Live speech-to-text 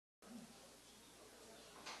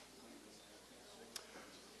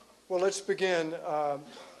Well, let's begin. I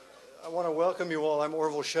want to welcome you all. I'm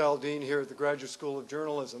Orville Schell, Dean here at the Graduate School of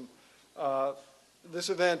Journalism. This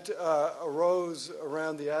event arose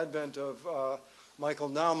around the advent of Michael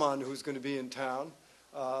Naumann, who's going to be in town,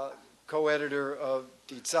 co-editor of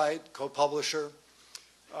Die Zeit, co-publisher.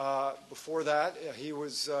 Before that, he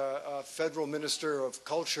was a federal minister of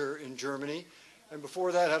culture in Germany, and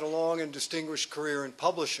before that had a long and distinguished career in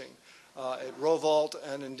publishing at Rowohlt,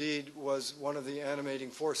 and indeed was one of the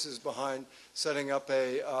animating forces behind setting up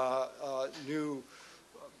a new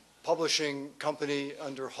publishing company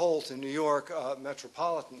under Holt in New York,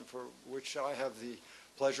 Metropolitan, for which I have the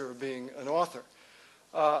pleasure of being an author.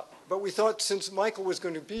 But we thought, since Michael was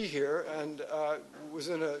going to be here and was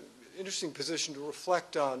in an interesting position to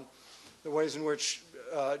reflect on the ways in which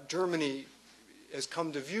Germany has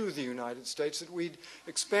come to view the United States, that we'd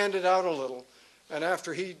expand it out a little. And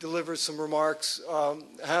after he delivers some remarks,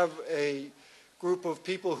 have a group of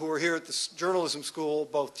people who are here at the journalism school,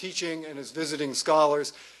 both teaching and as visiting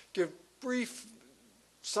scholars, give brief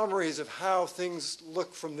summaries of how things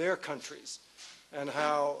look from their countries and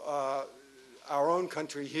how our own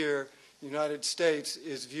country here, the United States,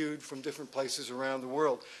 is viewed from different places around the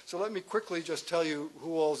world. So let me quickly just tell you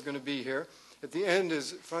who all is going to be here. At the end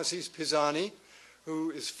is Francis Pisani,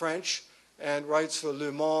 who is French and writes for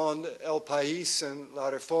Le Monde, El País, and La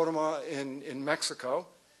Reforma in Mexico,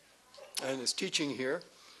 and is teaching here.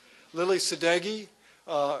 Lili Sadeghi,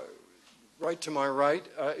 right to my right,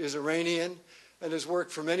 is Iranian and has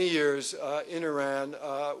worked for many years in Iran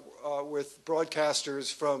with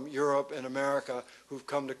broadcasters from Europe and America who've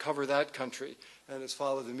come to cover that country and has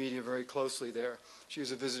followed the media very closely there.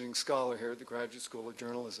 She's a visiting scholar here at the Graduate School of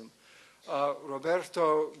Journalism.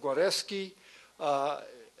 Roberto Guareschi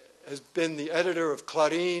has been the editor of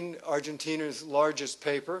Clarin, Argentina's largest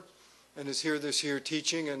paper, and is here this year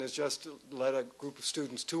teaching and has just led a group of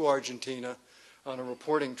students to Argentina on a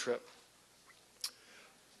reporting trip.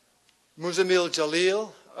 Muzamil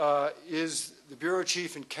Jaleel is the bureau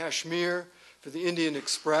chief in Kashmir for the Indian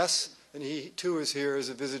Express, and he too is here as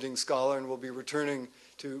a visiting scholar and will be returning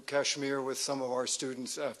to Kashmir with some of our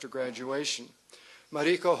students after graduation.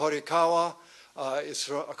 Mariko Horikawa is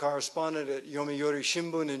a correspondent at Yomiuri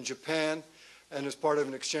Shimbun in Japan and is part of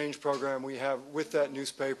an exchange program we have with that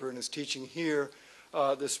newspaper and is teaching here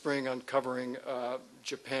this spring on covering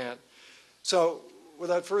Japan. So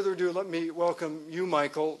without further ado, let me welcome you,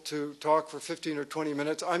 Michael, to talk for 15 or 20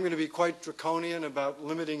 minutes. I'm going to be quite draconian about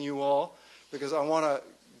limiting you all because I want to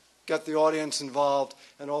get the audience involved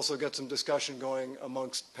and also get some discussion going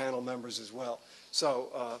amongst panel members as well.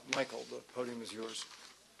 So, Michael, the podium is yours.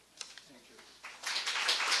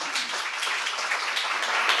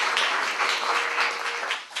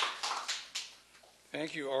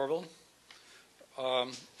 Thank you, Orville.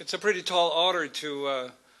 It's a pretty tall order to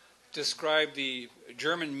describe the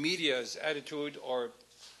German media's attitude or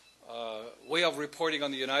way of reporting on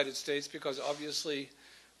the United States, because obviously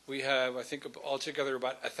we have, I think, altogether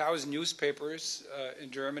about 1,000 newspapers in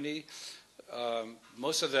Germany,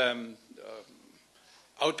 most of them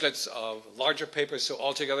outlets of larger papers, so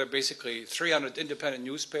altogether basically 300 independent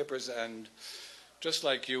newspapers and, just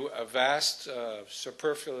like you, a vast,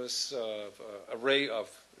 superfluous array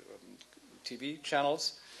of TV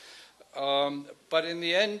channels. But in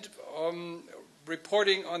the end,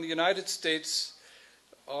 reporting on the United States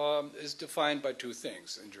is defined by two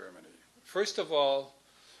things in Germany. First of all,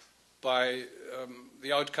 by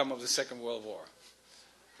the outcome of the Second World War.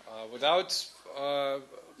 Without the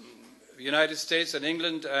United States and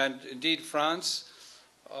England and indeed France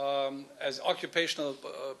as occupational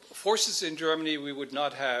forces in Germany, we would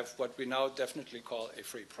not have what we now definitely call a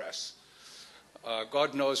free press.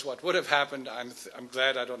 God knows what would have happened. I'm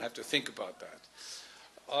glad I don't have to think about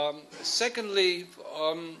that. Secondly,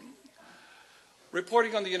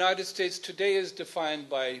 reporting on the United States today is defined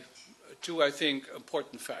by two, I think,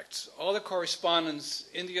 important facts. All the correspondents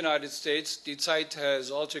in the United States, Die Zeit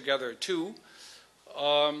has altogether two,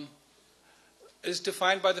 is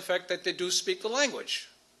defined by the fact that they do speak the language.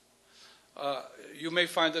 You may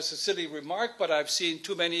find this a silly remark, but I've seen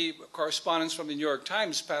too many correspondents from the New York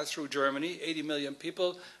Times pass through Germany, 80 million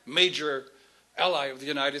people, major ally of the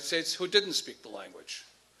United States, who didn't speak the language.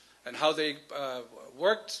 And how they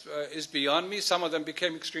worked is beyond me. Some of them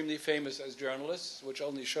became extremely famous as journalists, which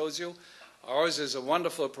only shows you ours is a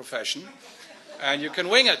wonderful profession, and you can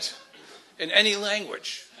wing it in any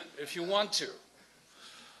language if you want to.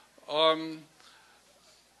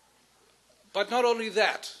 But not only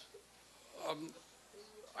that,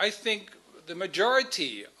 I think the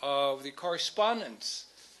majority of the correspondents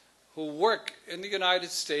who work in the United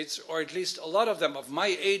States, or at least a lot of them of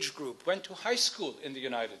my age group, went to high school in the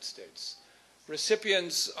United States.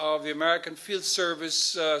 Recipients of the American Field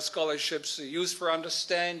Service scholarships, Youth for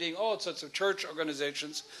Understanding, all sorts of church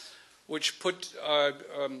organizations, which put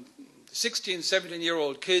 16,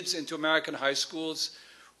 17-year-old kids into American high schools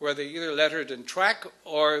where they either lettered in track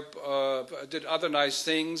or did other nice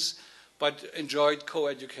things, but enjoyed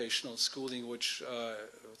co-educational schooling, which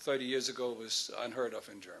 30 years ago was unheard of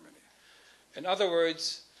in Germany. In other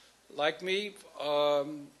words, like me,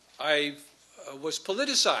 I was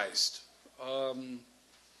politicized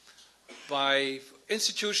by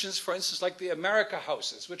institutions, for instance, like the America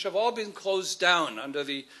Houses, which have all been closed down under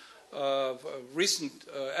the recent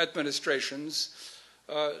administrations,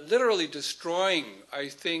 literally destroying, I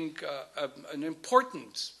think, an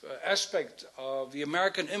important aspect of the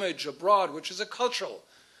American image abroad, which is a cultural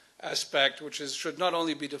aspect, which should not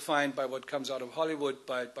only be defined by what comes out of Hollywood,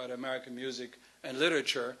 but by American music and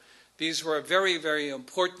literature. These were very, very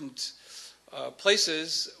important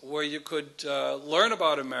places where you could learn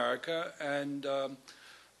about America and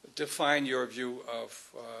define your view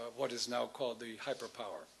of what is now called the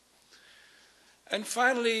hyperpower. And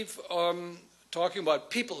finally, talking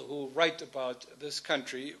about people who write about this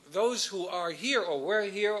country, those who are here or were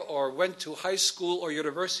here or went to high school or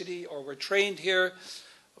university or were trained here,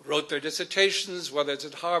 wrote their dissertations, whether it's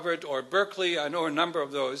at Harvard or Berkeley, I know a number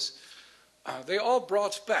of those, they all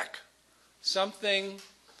brought back something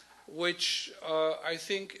which I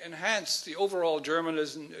think enhanced the overall German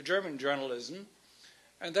journalism,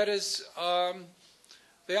 and that is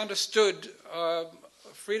they understood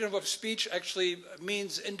freedom of speech actually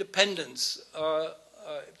means independence,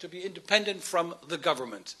 to be independent from the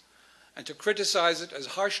government, and to criticize it as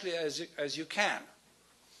harshly as you can,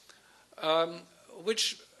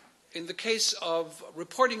 which in the case of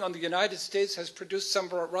reporting on the United States has produced some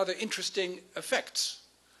rather interesting effects.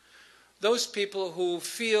 Those people who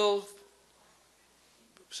feel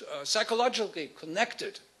psychologically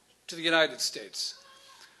connected to the United States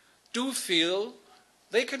do feel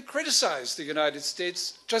they can criticize the United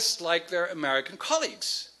States just like their American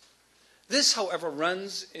colleagues. This, however,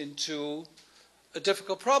 runs into a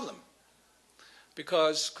difficult problem,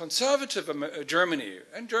 because conservative Germany,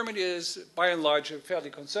 and Germany is by and large a fairly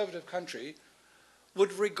conservative country,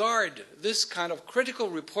 would regard this kind of critical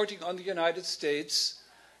reporting on the United States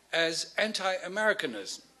as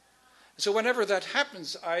anti-Americanism. So whenever that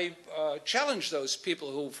happens, I challenge those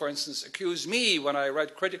people who, for instance, accuse me when I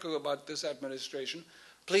write critically about this administration,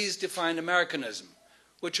 please define Americanism,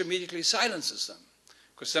 which immediately silences them.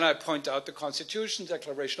 Because then I point out the Constitution,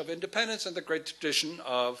 Declaration of Independence, and the great tradition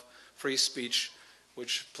of free speech,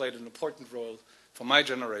 which played an important role for my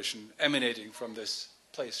generation, emanating from this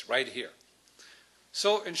place right here.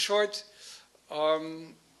 So in short,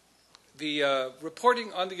 the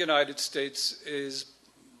reporting on the United States is,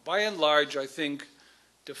 by and large, I think,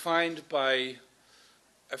 defined by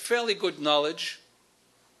a fairly good knowledge,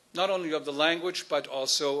 not only of the language, but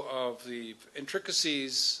also of the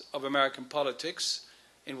intricacies of American politics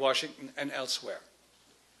in Washington and elsewhere.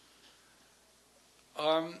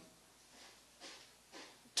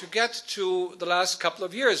 To get to the last couple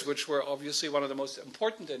of years, which were obviously one of the most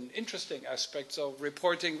important and interesting aspects of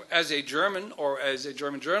reporting as a German or as a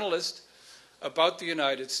German journalist about the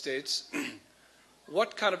United States,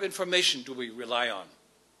 what kind of information do we rely on?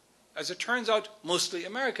 As it turns out, mostly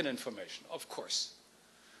American information, of course.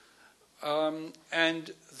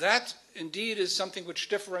 And that indeed is something which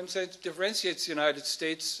differentiates the United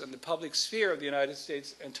States and the public sphere of the United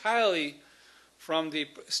States entirely from the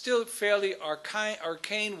still fairly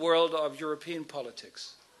arcane world of European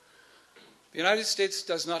politics. The United States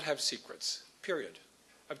does not have secrets, period.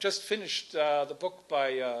 I've just finished the book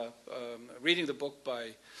by, reading the book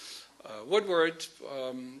by Woodward,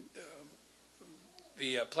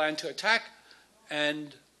 The Plan to Attack,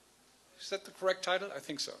 and is that the correct title? I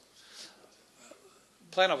think so.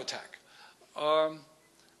 Plan of Attack.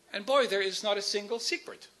 And boy, there is not a single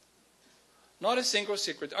secret. Not a single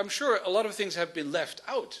secret. I'm sure a lot of things have been left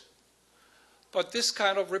out, but this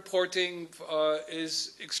kind of reporting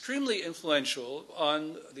is extremely influential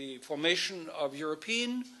on the formation of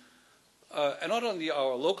European, and not only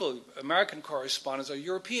our local American correspondents, or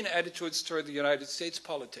European attitudes toward the United States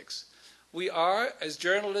politics. We are, as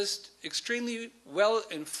journalists, extremely well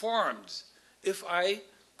informed if I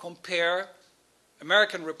compare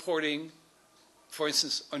American reporting, for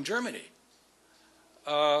instance, on Germany.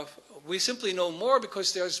 We simply know more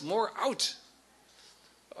because there's more out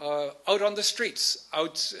on the streets,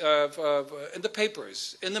 out in the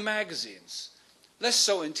papers, in the magazines, less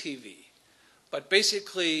so in TV. but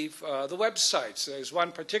basically the websites. There's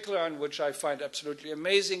one particular on which I find absolutely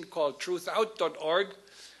amazing called truthout.org,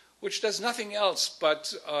 which does nothing else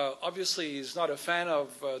but, obviously he's not a fan of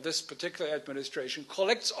this particular administration,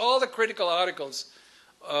 collects all the critical articles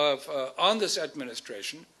on this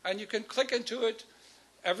administration, and you can click into it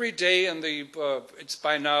every day, and it's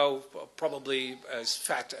by now probably as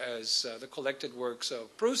fat as the collected works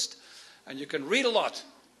of Proust, and you can read a lot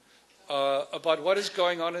about what is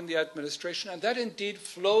going on in the administration, and that indeed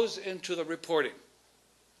flows into the reporting.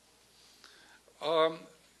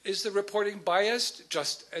 Is the reporting biased?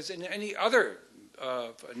 Just as in any other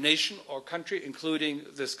nation or country, including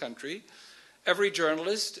this country, every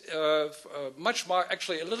journalist, much more,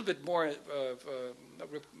 actually a little bit more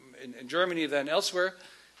in Germany than elsewhere,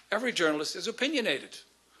 every journalist is opinionated.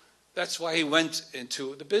 That's why he went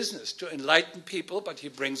into the business, to enlighten people, but he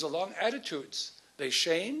brings along attitudes. They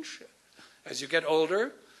change as you get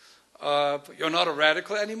older. You're not a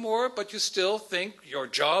radical anymore, but you still think your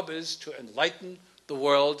job is to enlighten the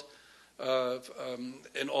world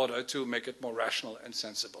in order to make it more rational and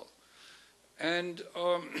sensible. And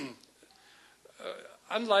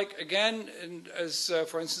unlike, again, as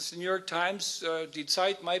for instance, the New York Times, Die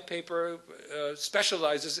Zeit, my paper,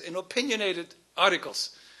 specializes in opinionated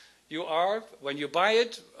articles. You are, when you buy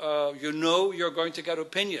it, you know you're going to get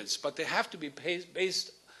opinions, but they have to be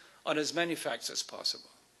based on as many facts as possible.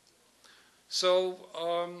 So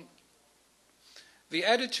the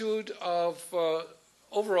attitude of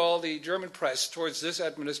overall the German press towards this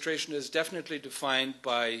administration is definitely defined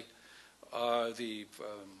by the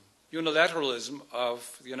unilateralism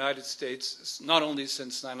of the United States, not only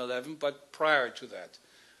since 9/11, but prior to that,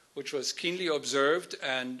 which was keenly observed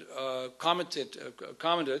and commented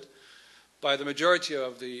by the majority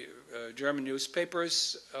of the German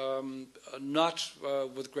newspapers, not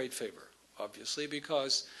with great favor, obviously,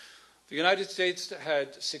 because the United States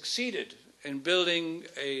had succeeded in building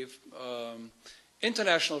a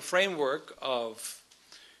international framework of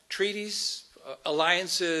treaties,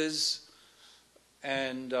 alliances,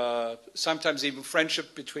 and sometimes even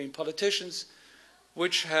friendship between politicians,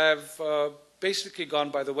 which have basically gone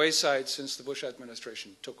by the wayside since the Bush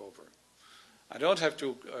administration took over. I don't have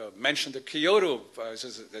to mention the Kyoto,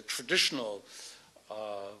 the traditional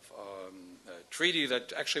treaty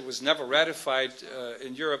that actually was never ratified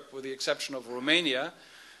in Europe with the exception of Romania.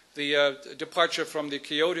 The departure from the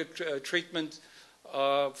Kyoto treatment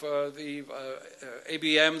of the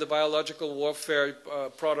ABM, the biological warfare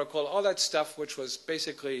protocol, all that stuff which was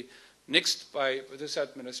basically nixed by this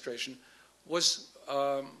administration was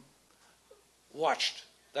watched.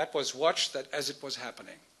 That was watched as it was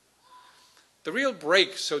happening. The real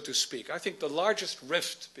break, so to speak, I think the largest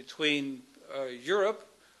rift between Europe,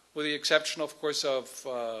 with the exception, of course, of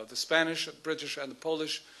the Spanish, British, and the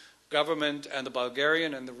Polish government, and the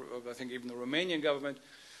Bulgarian, and I think even the Romanian government,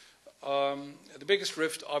 the biggest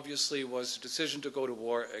rift, obviously, was the decision to go to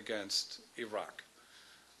war against Iraq.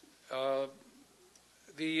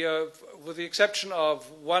 With the exception of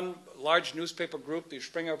one large newspaper group, the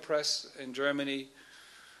Springer Press in Germany,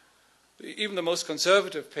 even the most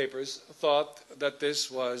conservative papers thought that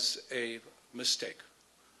this was a mistake.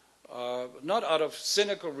 Not out of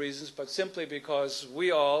cynical reasons, but simply because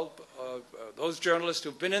we all, those journalists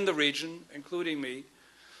who've been in the region, including me,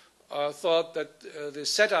 thought that the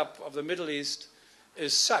setup of the Middle East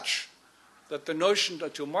is such that the notion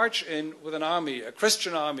to march in with an army, a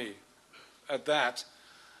Christian army at that,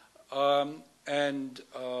 and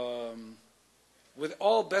with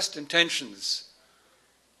all best intentions,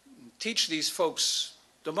 teach these folks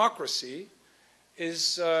democracy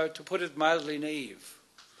is, to put it mildly, naive.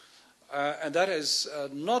 And that is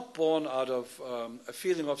not born out of a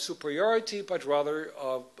feeling of superiority, but rather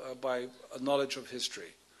by a knowledge of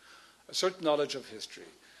history, a certain knowledge of history.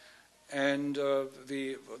 And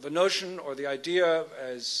the notion or the idea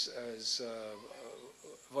as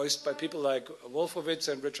voiced by people like Wolfowitz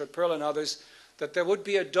and Richard Perle and others, that there would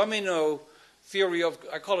be a domino theory of,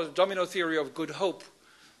 I call it a domino theory of good hope,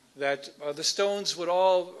 that the stones would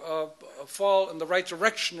all fall in the right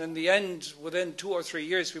direction. In the end, within 2 or 3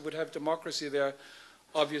 years, we would have democracy there,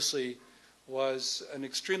 obviously was an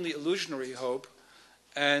extremely illusionary hope.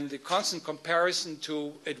 And the constant comparison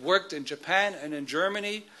to it worked in Japan and in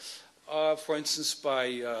Germany, for instance,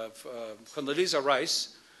 by Condoleezza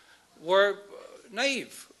Rice, were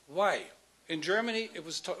naive. Why? In Germany, it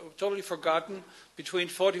was totally forgotten. Between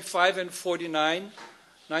 1945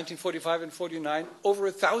 and 49, over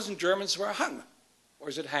 1,000 Germans were hung, or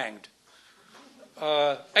is it hanged,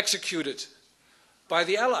 executed by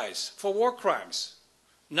the Allies for war crimes.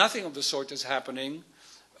 Nothing of the sort is happening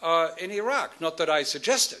in Iraq, not that I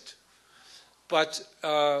suggest it. But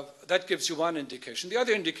that gives you one indication. The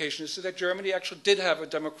other indication is that Germany actually did have a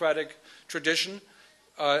democratic tradition.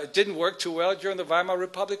 It didn't work too well during the Weimar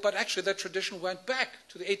Republic, but actually that tradition went back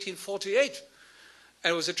to the 1848.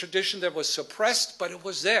 And it was a tradition that was suppressed, but it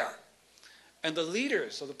was there. And the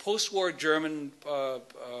leaders of the post-war German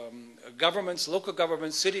governments, local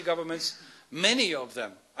governments, city governments, many of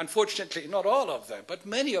them, unfortunately not all of them, but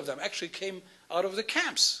many of them actually came out of the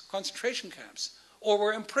camps, concentration camps, or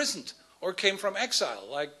were imprisoned, or came from exile,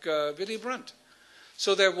 like Willy Brandt.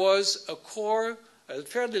 So there was a core, a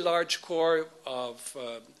fairly large core of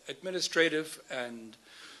administrative and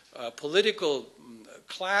political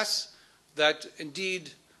class that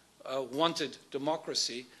indeed wanted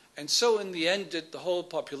democracy. And so in the end did the whole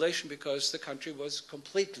population, because the country was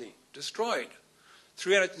completely destroyed.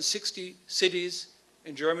 360 cities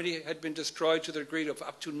in Germany had been destroyed to the degree of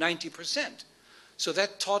up to 90%. So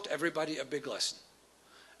that taught everybody a big lesson.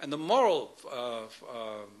 And the moral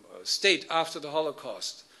state after the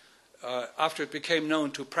Holocaust, after it became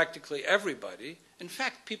known to practically everybody, in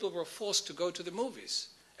fact, people were forced to go to the movies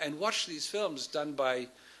and watch these films done by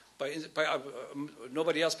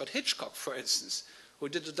nobody else but Hitchcock, for instance, who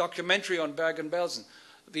did a documentary on Bergen-Belsen.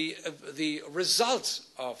 The result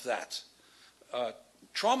of that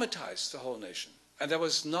traumatized the whole nation. And there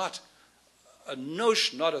was not a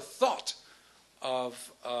notion, not a thought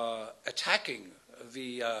of attacking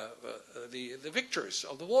the victors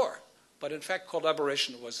of the war. But in fact,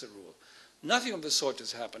 collaboration was the rule. Nothing of the sort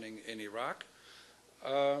is happening in Iraq.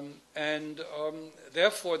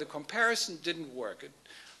 Therefore, the comparison didn't work.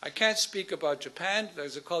 I can't speak about Japan.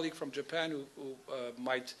 There's a colleague from Japan who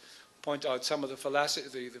might point out some of the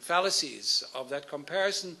fallacies of that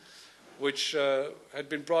comparison, which had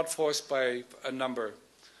been brought forth by a number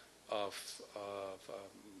of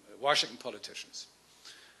Washington politicians.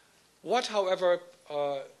 What, however,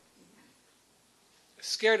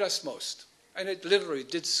 scared us most, and it literally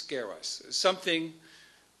did scare us, is something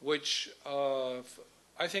which I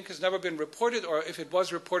think has never been reported, or if it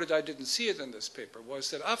was reported, I didn't see it in this paper,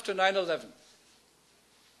 was that after 9/11,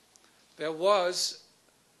 there was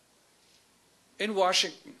in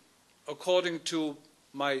Washington, according to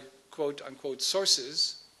my quote-unquote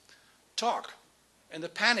sources, talk in the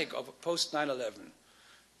panic of post 9/11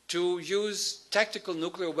 to use tactical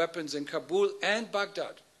nuclear weapons in Kabul and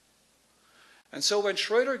Baghdad. And so when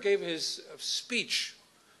Schroeder gave his speech,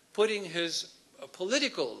 putting his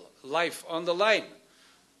political life on the line,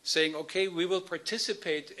 saying, okay, we will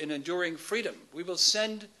participate in enduring freedom. We will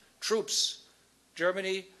send troops.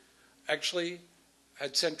 Germany actually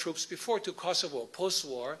had sent troops before to Kosovo,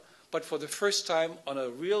 post-war, but for the first time on a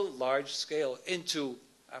real large scale into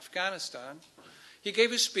Afghanistan. He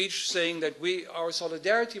gave a speech saying that our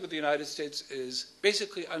solidarity with the United States is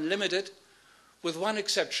basically unlimited, with one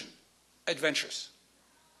exception, adventures.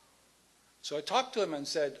 So I talked to him and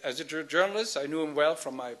said, as a journalist, I knew him well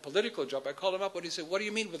from my political job, I called him up and he said, what do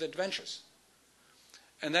you mean with adventures?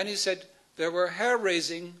 And then he said, there were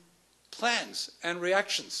hair-raising plans and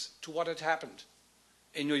reactions to what had happened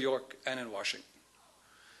in New York and in Washington.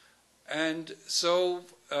 And so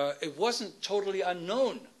it wasn't totally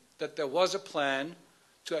unknown that there was a plan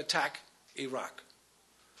to attack Iraq.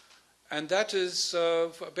 And that is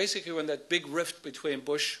basically when that big rift between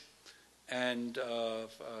Bush and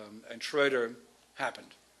Schroeder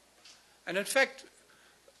happened. And in fact,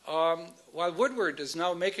 while Woodward is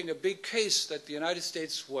now making a big case that the United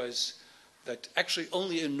States that actually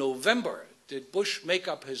only in November did Bush make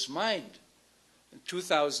up his mind in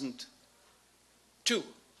 2002.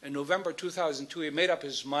 In November 2002, he made up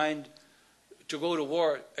his mind to go to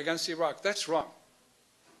war against Iraq. That's wrong.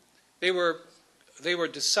 He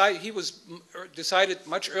decided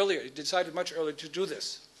much earlier to do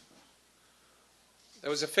this. There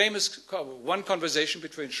was a famous one conversation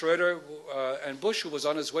between Schroeder and Bush, who was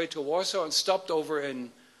on his way to Warsaw and stopped over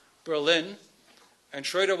in Berlin. And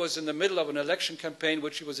Schroeder was in the middle of an election campaign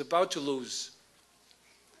which he was about to lose.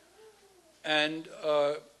 And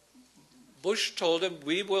Bush told him,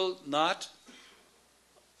 we will not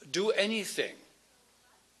do anything,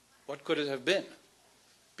 what could it have been,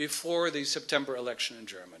 before the September election in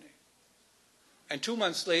Germany. And 2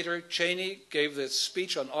 months later, Cheney gave this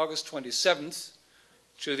speech on August 27th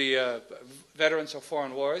to the veterans of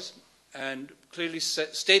foreign wars and clearly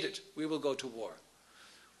stated, we will go to war,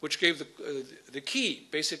 which gave the key,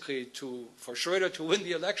 basically, for Schroeder to win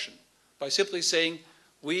the election by simply saying,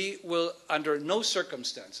 we will, under no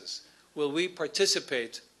circumstances, will we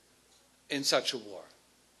participate in such a war.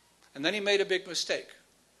 And then he made a big mistake.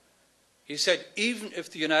 He said, even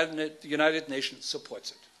if the United Nations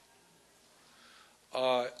supports it.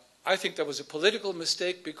 I think that was a political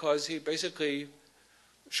mistake because he basically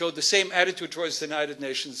showed the same attitude towards the United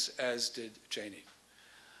Nations as did Cheney.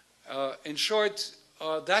 In short,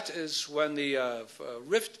 that is when the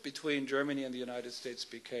rift between Germany and the United States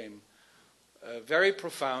became very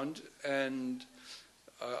profound and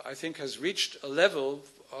I think has reached a level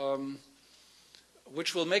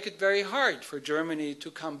which will make it very hard for Germany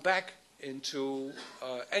to come back into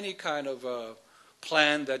any kind of a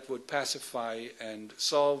plan that would pacify and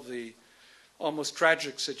solve the almost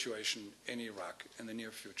tragic situation in Iraq in the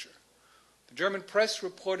near future. The German press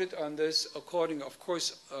reported on this according, of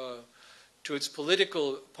course, to its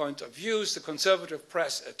political point of views. The conservative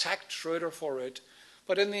press attacked Schröder for it,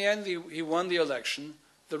 but in the end he won the election.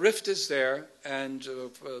 The rift is there, and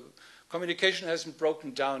communication hasn't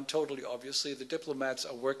broken down totally, obviously. The diplomats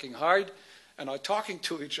are working hard and are talking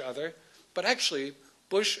to each other, but actually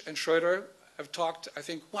Bush and Schröder have talked, I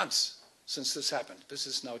think, once since this happened. This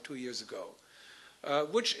is now 2 years ago,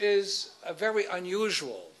 which is a very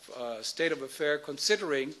unusual state of affair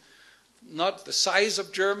considering not the size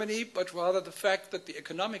of Germany, but rather the fact that the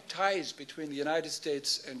economic ties between the United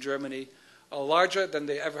States and Germany are larger than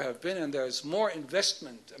they ever have been, and there's more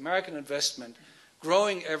investment, American investment,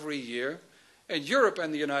 growing every year. And Europe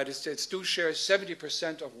and the United States do share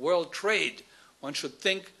 70% of world trade. One should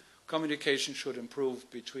think communication should improve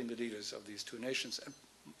between the leaders of these two nations, and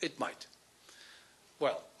it might.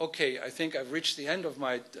 Well, okay, I think I've reached the end of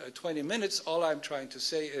my 20 minutes. All I'm trying to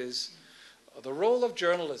say is the role of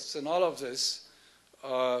journalists in all of this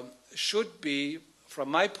should be, from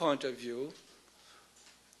my point of view,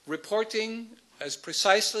 reporting as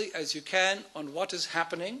precisely as you can on what is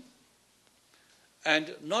happening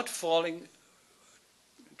and not falling,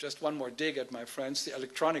 just one more dig at my friends, the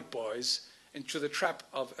electronic boys, into the trap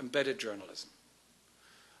of embedded journalism.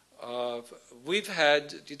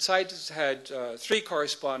 Die Zeit has had 3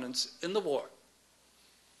 correspondents in the war.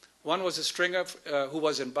 One was a stringer who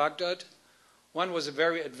was in Baghdad. One was a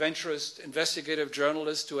very adventurous investigative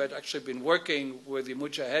journalist who had actually been working with the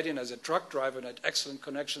Mujahideen as a truck driver and had excellent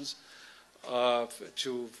connections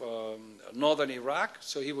to northern Iraq.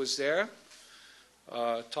 So he was there.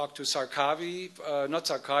 Talked to Sarkavi, not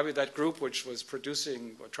Sarkavi, that group which was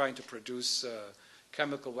producing or trying to produce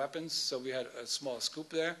chemical weapons. So we had a small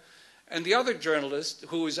scoop there. And the other journalist,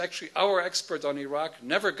 who is actually our expert on Iraq,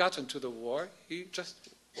 never got into the war. He just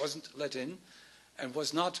wasn't let in and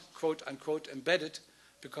was not, quote unquote, embedded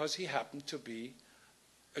because he happened to be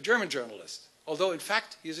a German journalist. Although, in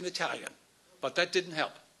fact, he's an Italian. But that didn't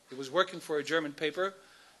help. He was working for a German paper,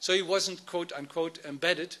 so he wasn't, quote unquote,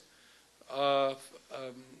 embedded,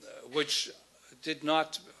 which did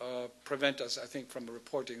not prevent us, I think, from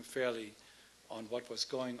reporting fairly on what was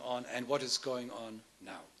going on and what is going on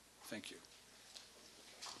now. Thank you.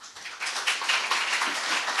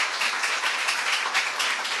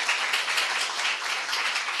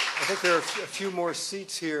 I think there are a few more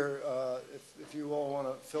seats here. If you all want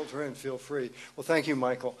to filter in, feel free. Well, thank you,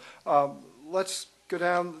 Michael. Let's go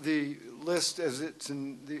down the list as it's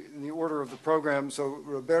in the order of the program. So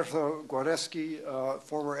Roberto Guareschi,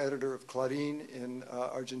 former editor of Clarin in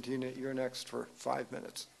Argentina, you're next for 5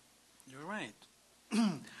 minutes. You're right.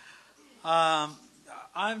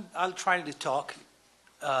 I'll try to talk.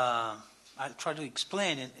 I'll try to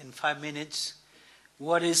explain in 5 minutes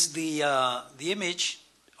what is the image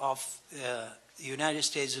of the United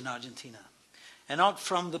States and Argentina, and not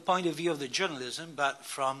from the point of view of the journalism, but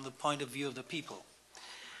from the point of view of the people.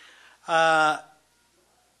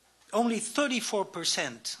 Only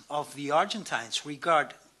 34% of the Argentines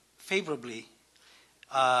regard favorably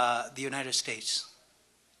the United States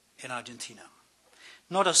in Argentina.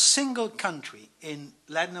 Not a single country in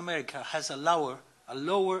Latin America has a lower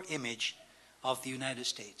image of the United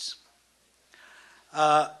States.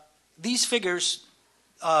 These figures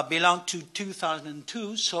belong to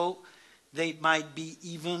 2002, so they might be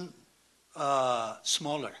even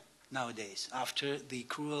smaller nowadays after the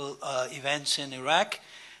cruel events in Iraq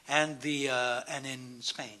and in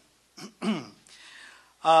Spain.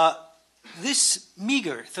 This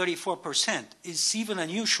meager 34% is even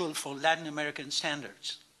unusual for Latin American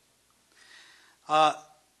standards.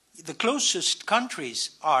 The closest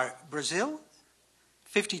countries are Brazil,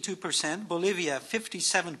 52%, Bolivia,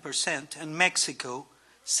 57%, and Mexico,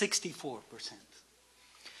 64%.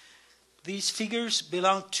 These figures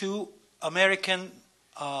belong to American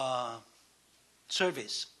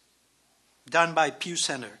surveys done by Pew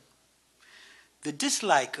Center. The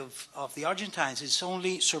dislike of the Argentines is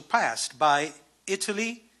only surpassed by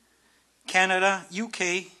Italy, Canada,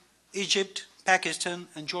 UK, Egypt, Pakistan,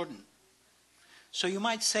 and Jordan. So you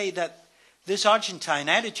might say that this Argentine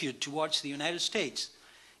attitude towards the United States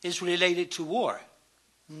is related to war.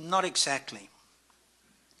 Not exactly.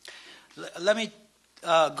 Let me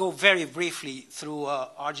go very briefly through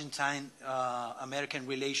Argentine-American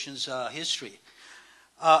relations history.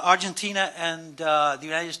 Argentina and the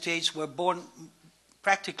United States were born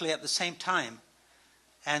practically at the same time,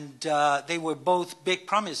 and they were both big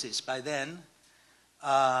promises by then.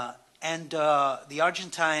 The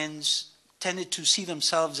Argentines tended to see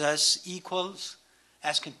themselves as equals,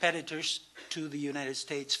 as competitors to the United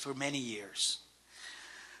States for many years.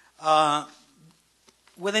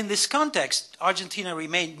 Within this context, Argentina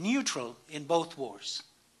remained neutral in both wars.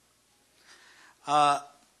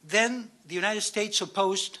 Then the United States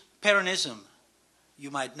opposed Peronism. You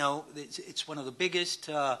might know it's one of the biggest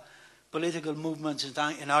political movements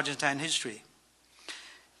in Argentine history.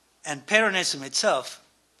 And Peronism itself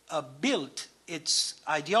built its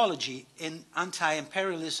ideology in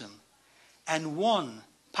anti-imperialism and won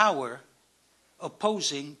power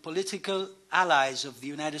opposing political allies of the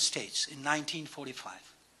United States in 1945.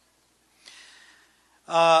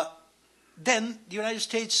 Then the United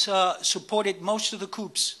States supported most of the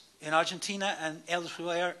coups in Argentina and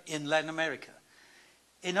elsewhere in Latin America.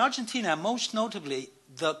 In Argentina, most notably,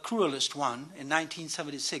 the cruelest one in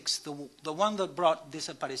 1976, the one that brought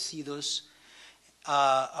desaparecidos,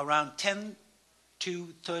 around 10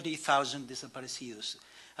 to 30,000 desaparecidos.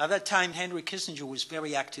 At that time, Henry Kissinger was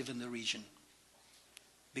very active in the region,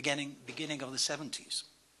 beginning of the 70s.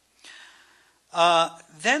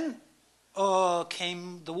 Then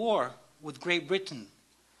came the war with Great Britain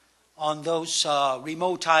on those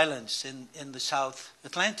remote islands in the South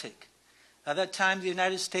Atlantic. At that time, the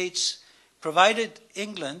United States provided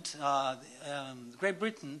England, Great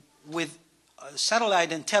Britain, with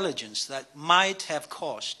satellite intelligence that might have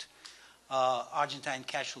caused Argentine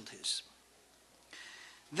casualties.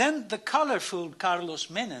 Then the colorful Carlos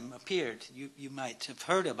Menem appeared. You might have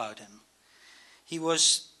heard about him. He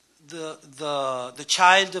was the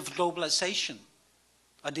child of globalization,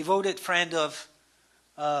 a devoted friend of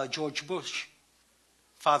George Bush,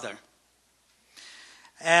 father.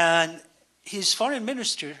 And his foreign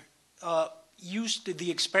minister used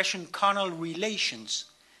the expression carnal relations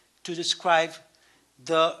to describe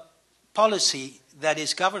the policy that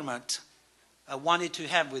his government wanted to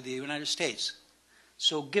have with the United States.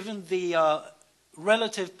 So given the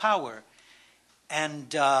relative power and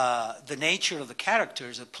the nature of the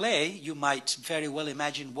characters at play, you might very well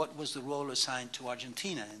imagine what was the role assigned to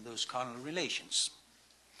Argentina in those carnal relations.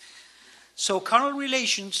 So carnal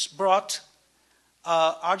relations brought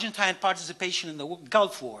Argentine participation in the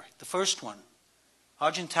Gulf War, the first one.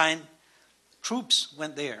 Argentine troops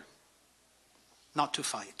went there, not to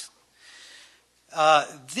fight.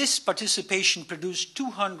 This participation produced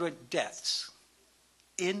 200 deaths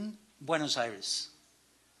in Buenos Aires.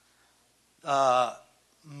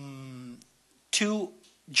 2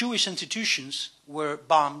 Jewish institutions were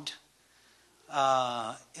bombed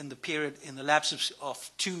in the lapse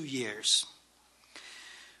of 2 years.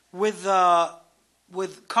 With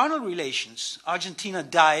carnal relations, Argentina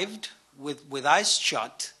dived with eyes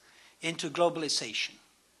shut into globalization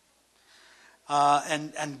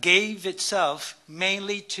and gave itself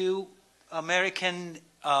mainly to American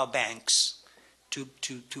banks, to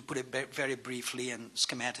put it very briefly and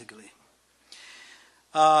schematically.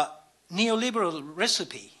 Neoliberal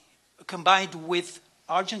recipe combined with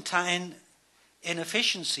Argentine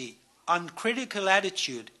inefficiency, uncritical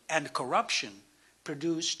attitude, and corruption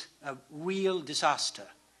produced a real disaster.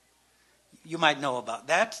 You might know about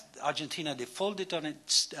that. Argentina defaulted on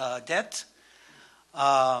its debt.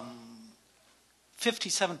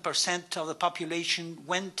 57% of the population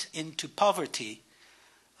went into poverty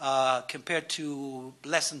compared to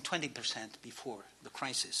less than 20% before the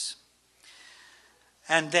crisis.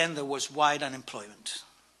 And then there was wide unemployment.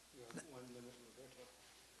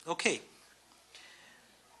 Okay.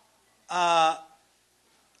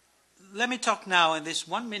 Let me talk now in this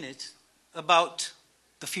 1 minute about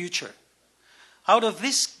the future. Out of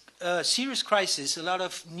this serious crisis, a lot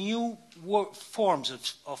of new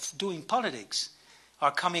forms of doing politics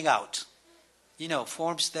are coming out. You know,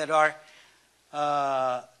 forms that are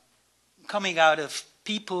coming out of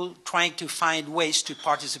people trying to find ways to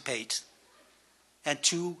participate and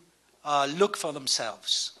to look for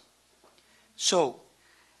themselves. So,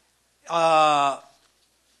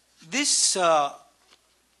 these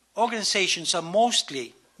organizations are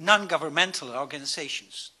mostly non-governmental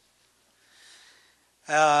organizations.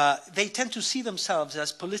 They tend to see themselves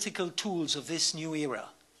as political tools of this new era.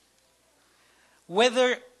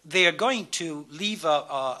 Whether they are going to leave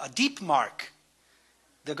a deep mark,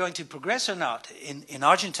 they're going to progress or not in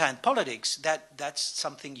Argentine politics, that's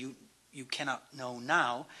something you cannot know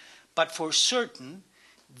now, but for certain,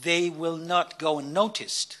 they will not go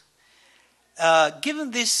unnoticed.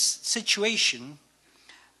 Given this situation,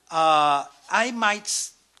 I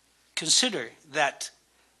might consider that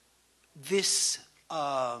this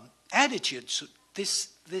attitude, this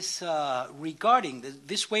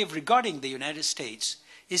way of regarding the United States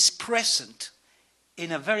is present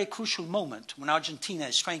in a very crucial moment when Argentina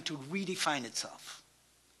is trying to redefine itself.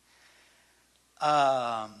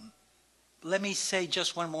 Let me say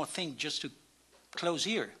just one more thing, just to close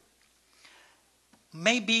here.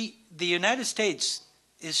 Maybe the United States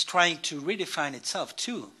is trying to redefine itself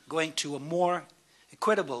too, going to a more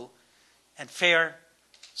equitable and fair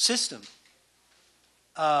system.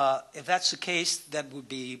 If that's the case, that would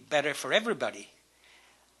be better for everybody.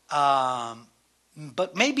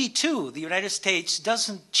 But maybe, too, the United States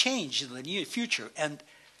doesn't change in the near future, and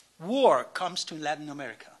war comes to Latin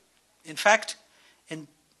America. In fact, in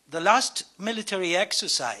the last military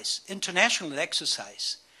exercise, international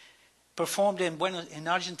exercise, performed in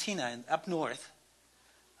Argentina and up north,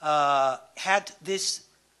 had this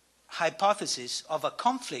hypothesis of a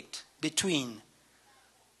conflict between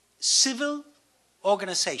civil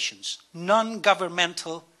organizations,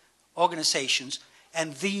 non-governmental organizations,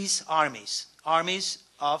 and these armies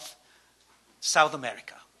of South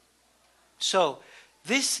America. So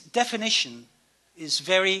this definition is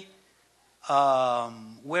very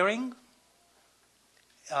wearing,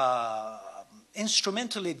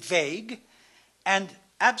 instrumentally vague, and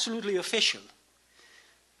absolutely official.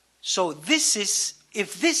 So if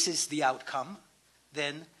this is the outcome,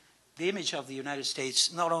 then the image of the United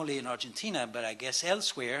States, not only in Argentina, but I guess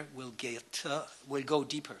elsewhere, will go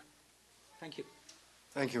deeper. Thank you.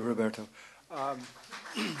 Thank you, Roberto.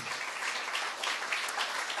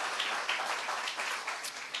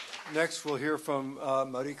 Next, we'll hear from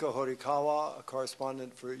Mariko Horikawa, a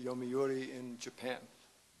correspondent for Yomiuri in Japan.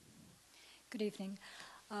 Good evening.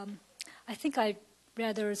 I think I'd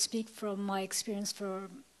rather speak from my experience for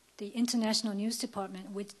the International News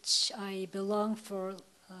Department, which I belong for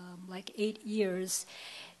like 8 years.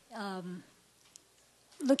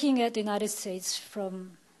 Looking at the United States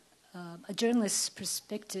from a journalist's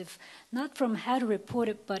perspective, not from how to report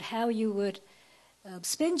it, but how you would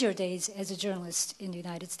spend your days as a journalist in the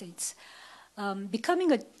United States.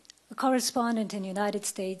 Becoming a correspondent in the United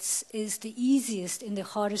States is the easiest and the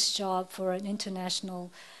hardest job for an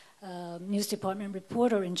international news department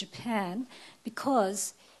reporter in Japan,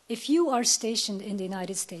 because if you are stationed in the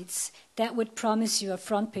United States, that would promise you a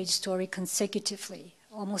front page story consecutively,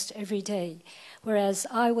 almost every day. Whereas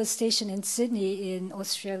I was stationed in Sydney in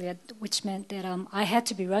Australia, which meant that I had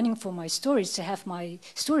to be running for my stories to have my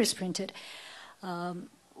stories printed.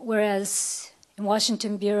 Whereas in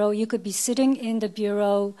Washington Bureau, you could be sitting in the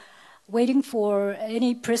bureau waiting for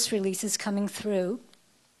any press releases coming through.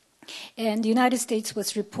 And the United States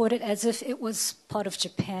was reported as if it was part of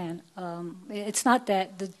Japan. It's not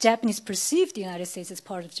that the Japanese perceived the United States as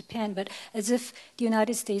part of Japan, but as if the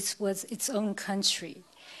United States was its own country.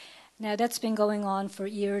 Now, that's been going on for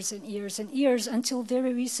years and years and years until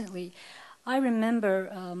very recently. I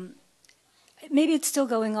remember, maybe it's still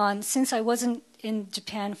going on. Since I wasn't in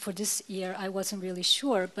Japan for this year, I wasn't really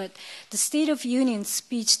sure, but the State of Union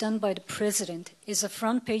speech done by the president is a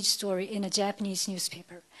front page story in a Japanese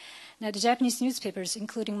newspaper. Now, the Japanese newspapers,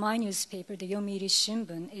 including my newspaper, the Yomiuri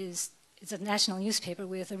Shimbun, is a national newspaper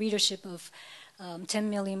with a readership of 10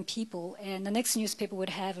 million people, and the next newspaper would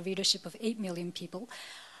have a readership of 8 million people.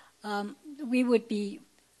 We would be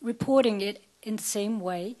reporting it in the same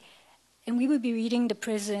way, and we would be reading the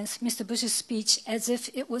president's, Mr. Bush's speech as if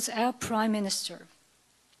it was our prime minister,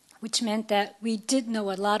 which meant that we did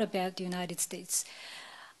know a lot about the United States.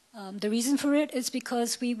 The reason for it is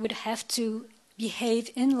because we would have to behave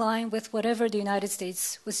in line with whatever the United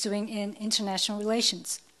States was doing in international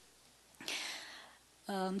relations.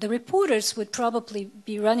 The reporters would probably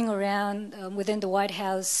be running around within the White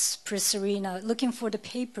House press arena looking for the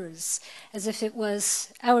papers as if it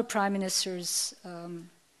was our prime minister's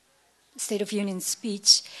State of Union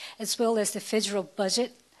speech, as well as the federal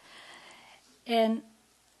budget. And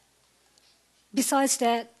besides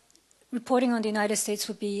that, reporting on the United States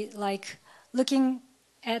would be like looking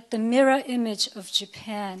at the mirror image of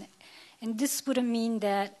Japan. And this wouldn't mean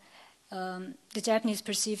that the Japanese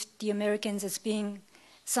perceived the Americans as being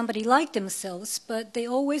somebody like themselves, but they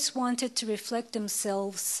always wanted to reflect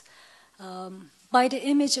themselves by the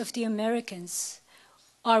image of the Americans.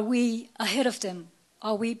 Are we ahead of them?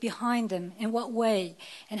 Are we behind them? In what way?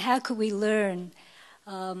 And how could we learn?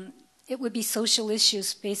 It would be social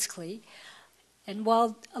issues, basically. And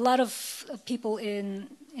while a lot of people in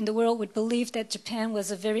in the world would believe that Japan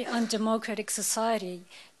was a very undemocratic society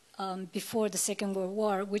before the Second World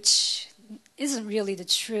War, which isn't really the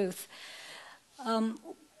truth.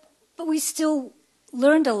 But we still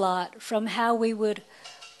learned a lot from how we would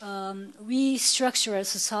restructure our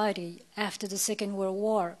society after the Second World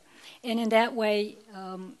War. And in that way,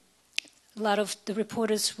 a lot of the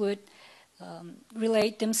reporters would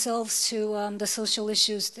relate themselves to the social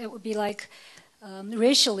issues that would be like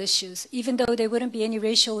racial issues. Even though there wouldn't be any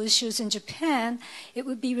racial issues in Japan, it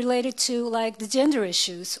would be related to like the gender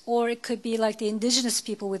issues, or it could be like the indigenous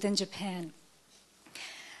people within Japan.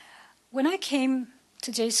 When I came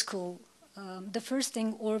to J School, the first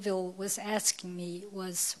thing Orville was asking me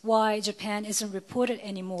was why Japan isn't reported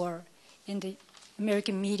anymore in the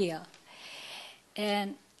American media.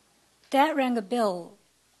 And that rang a bell,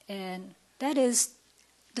 and that is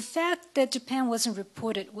the fact that Japan wasn't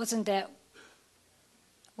reported wasn't that,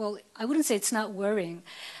 well, I wouldn't say it's not worrying,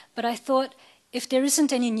 but I thought if there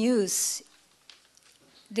isn't any news,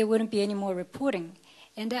 there wouldn't be any more reporting.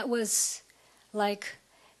 And that was like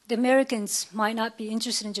the Americans might not be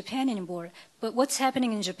interested in Japan anymore, but what's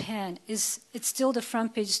happening in Japan it's still the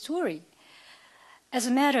front page story. As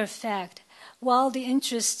a matter of fact, while the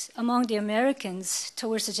interest among the Americans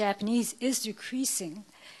towards the Japanese is decreasing,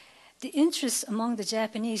 the interest among the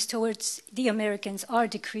Japanese towards the Americans are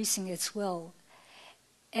decreasing as well.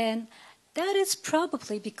 And that is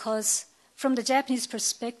probably because, from the Japanese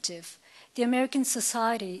perspective, the American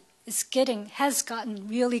society has gotten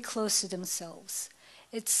really close to themselves.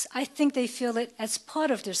 I think they feel it as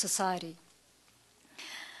part of their society.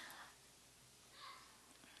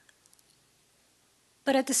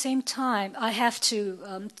 But at the same time, I have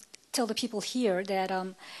to tell the people here that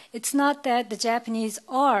it's not that the Japanese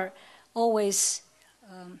are always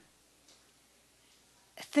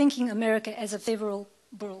thinking America as a favorable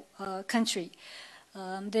country.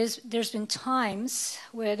 There's been times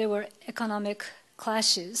where there were economic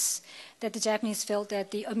clashes that the Japanese felt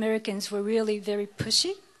that the Americans were really very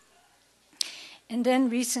pushy. And then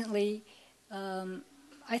recently,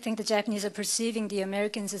 I think the Japanese are perceiving the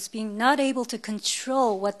Americans as being not able to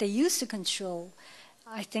control what they used to control.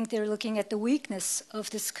 I think they're looking at the weakness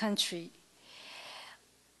of this country.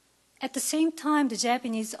 At the same time, the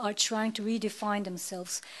Japanese are trying to redefine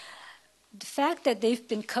themselves. The fact that they've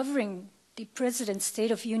been covering the President's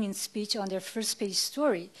State of Union speech on their first page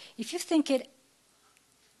story, if you think it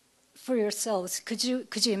for yourselves, could you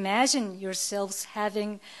imagine yourselves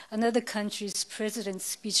having another country's president's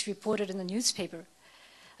speech reported in the newspaper?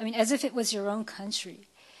 I mean, as if it was your own country.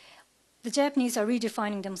 The Japanese are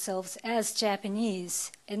redefining themselves as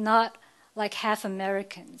Japanese and not like half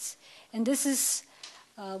Americans. And this is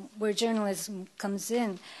where journalism comes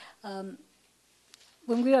in.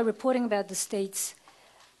 When we are reporting about the States,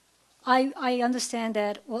 I understand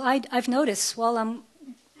that, well, I've noticed while I'm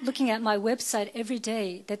looking at my website every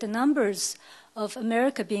day that the numbers of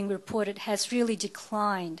America being reported has really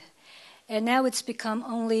declined. And now it's become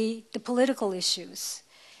only the political issues.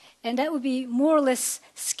 And that would be more or less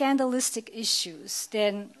scandalistic issues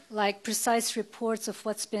than like precise reports of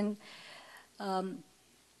what's been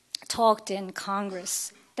talked in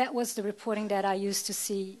Congress. That was the reporting that I used to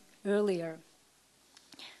see earlier.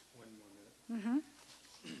 One more minute. Mm-hmm.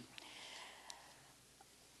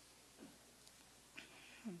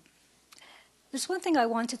 There's one thing I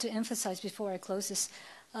wanted to emphasize before I close this.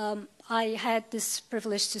 I had this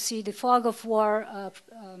privilege to see the Fog of War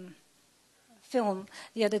film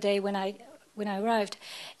the other day when I arrived,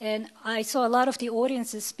 and I saw a lot of the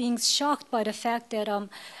audiences being shocked by the fact that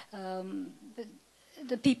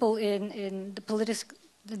the people in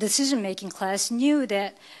the decision-making class knew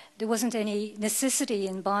that there wasn't any necessity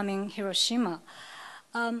in bombing Hiroshima.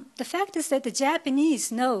 The fact is that the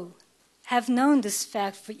Japanese have known this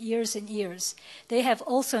fact for years and years. They have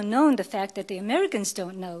also known the fact that the Americans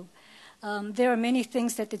don't know. There are many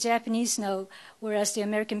things that the Japanese know, whereas the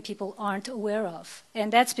American people aren't aware of.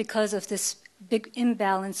 And that's because of this big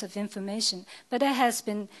imbalance of information. But that has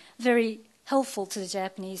been very helpful to the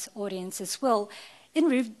Japanese audience as well in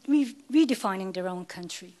redefining their own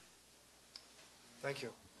country. Thank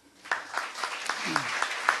you.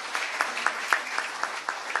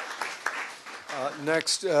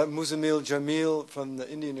 Next, Muzamil Jamil from the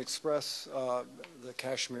Indian Express, the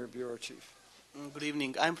Kashmir bureau chief. Good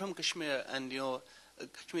evening. I'm from Kashmir, and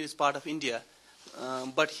Kashmir is part of India.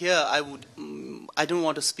 But here, I don't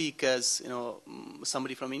want to speak as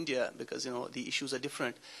somebody from India because the issues are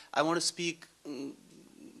different. I want to speak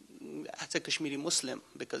as a Kashmiri Muslim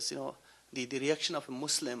because the reaction of a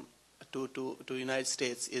Muslim to United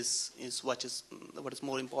States is what is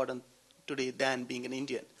more important today than being an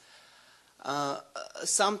Indian.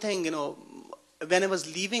 Something, when I was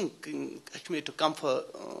leaving Kashmir to come for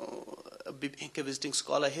being a visiting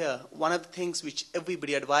scholar here, one of the things which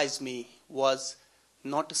everybody advised me was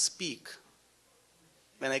not to speak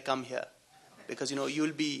when I come here, because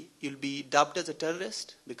you'll be dubbed as a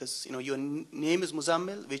terrorist, because your name is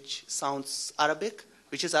Muzamil, which sounds Arabic,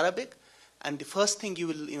 and the first thing you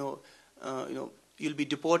will you'll be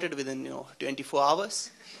deported within 24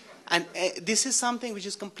 hours. And this is something which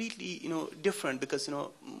is completely different, because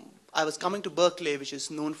I was coming to Berkeley, which is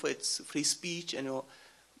known for its free speech, and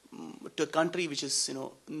to a country which is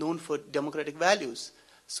known for democratic values.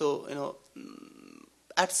 So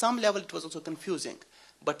at some level it was also confusing,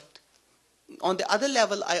 but on the other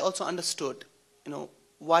level I also understood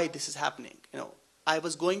why this is happening. I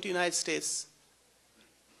was going to the United States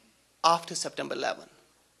after September 11,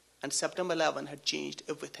 and September 11 had changed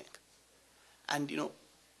everything. And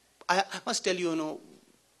I must tell you,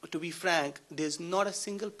 to be frank, there's not a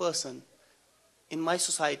single person in my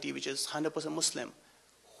society which is 100% Muslim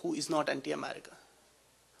who is not anti-America,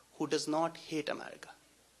 who does not hate America.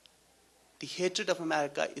 The hatred of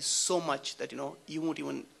America is so much that you won't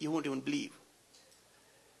even believe.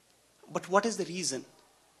 But what is the reason?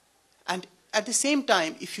 And at the same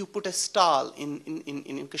time, if you put a stall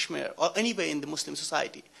in Kashmir or anywhere in the Muslim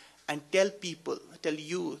society and tell the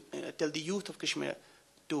youth of Kashmir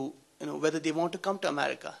to whether they want to come to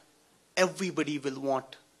America, everybody will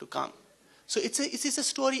want to come. So it's a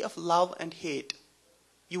story of love and hate.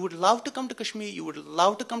 You would love to come to Kashmir. You would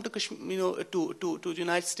love to come to Kashmir, to the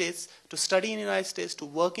United States, to study in the United States, to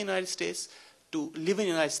work in the United States, to live in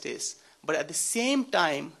the United States. But at the same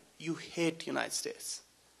time, you hate the United States.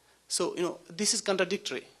 So this is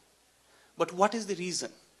contradictory. But what is the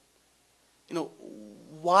reason?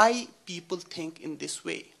 Why people think in this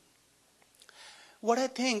way? What I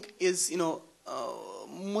think is,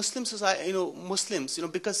 Muslim society, Muslims,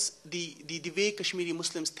 because the way Kashmiri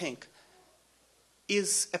Muslims think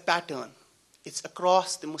is a pattern. It's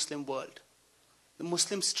across the Muslim world. The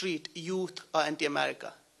Muslim street youth are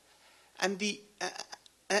anti-America, and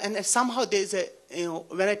and somehow there's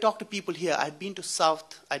when I talk to people here, I've been to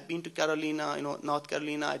South, I've been to Carolina, North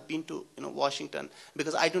Carolina, I've been to Washington,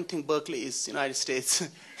 because I don't think Berkeley is United States.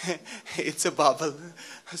 It's a bubble.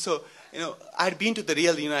 So I'd been to the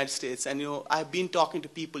real United States, and I've been talking to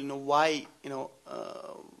people. Why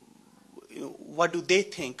what do they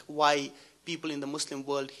think? Why people in the Muslim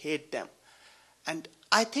world hate them? And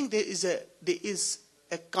I think there is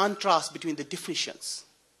a contrast between the definitions.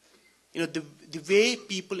 The way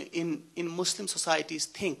people in Muslim societies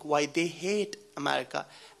think why they hate America,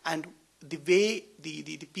 and the way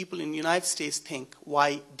the people in the United States think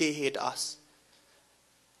why they hate us.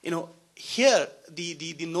 Here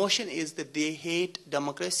the notion is that they hate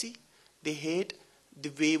democracy, they hate the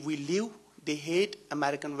way we live, they hate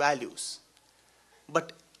American values.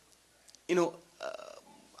 But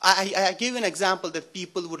I gave an example that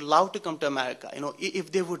people would love to come to America.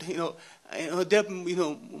 If they would, there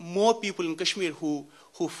are more people in Kashmir who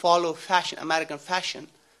follow fashion, American fashion,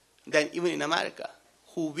 than even in America,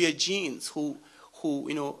 who wear jeans, who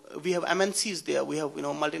we have MNCs there, we have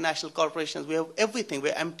multinational corporations, we have everything, we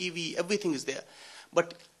have MTV, everything is there.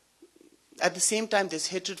 But at the same time, there's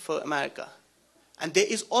hatred for America, and there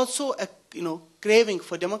is also a craving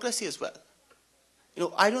for democracy as well.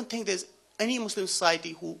 I don't think there's any Muslim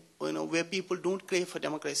society who where people don't crave for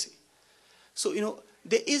democracy. So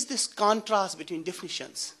there is this contrast between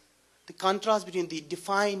definitions, the contrast between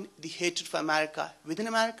the hatred for America within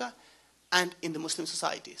America and in the Muslim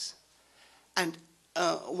societies. And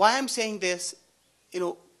why I'm saying this,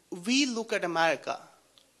 we look at America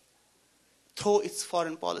through its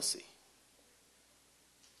foreign policy.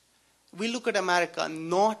 We look at America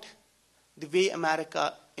not the way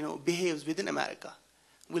America behaves within America.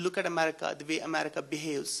 We look at America the way America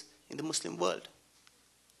behaves in the Muslim world.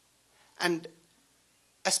 And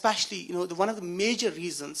especially, one of the major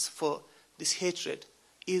reasons for this hatred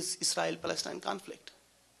is Israel-Palestine conflict.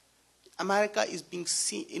 America is being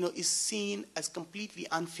seen, is seen as completely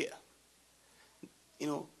unfair,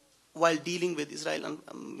 while dealing with Israel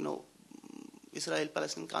and,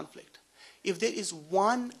 Israel-Palestine conflict. If there is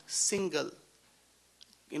one single,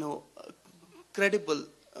 credible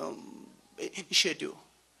initiative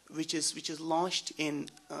which is launched in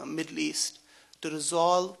Middle East to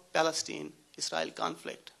resolve Palestine-Israel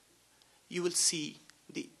conflict, you will see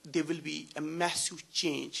there will be a massive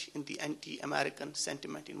change in the anti-American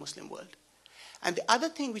sentiment in Muslim world. And the other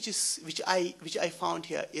thing which I found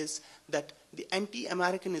here is that the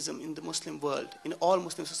anti-Americanism in the Muslim world, in all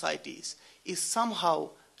Muslim societies, is somehow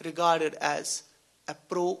regarded as a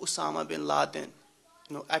pro-Osama bin Laden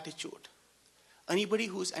attitude. anybody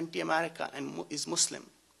who's anti-America and is Muslim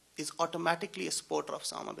is automatically a supporter of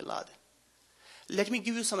Osama bin Laden. Let me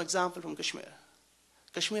give you some example from Kashmir.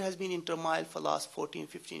 Kashmir has been in turmoil for the last 14,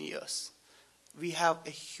 15 years. We have a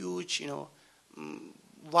huge,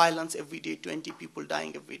 violence every day, 20 people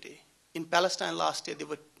dying every day. In Palestine last year, there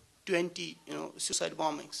were 20, suicide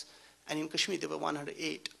bombings. And in Kashmir, there were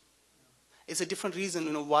 108. It's a different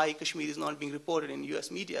reason, why Kashmir is not being reported in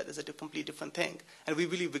US media. There's a completely different thing. And we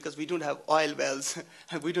believe because we don't have oil wells,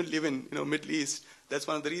 and we don't live in, Middle East. That's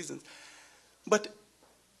one of the reasons. But,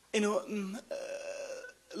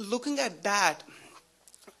 looking at that,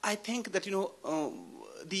 I think that,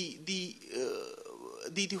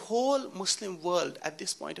 the whole Muslim world at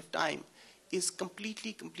this point of time is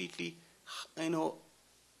completely,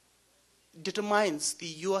 determines the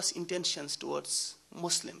US intentions towards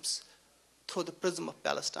Muslims through the prism of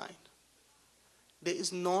Palestine. There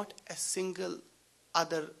is not a single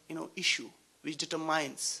other, issue which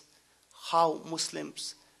determines how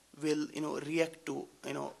Muslims will, react to,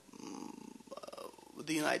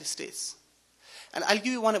 the United States. And I'll give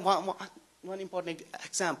you one important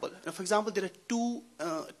example. For example, there are two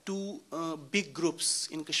big groups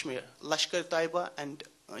in Kashmir, Lashkar-e-Taiba and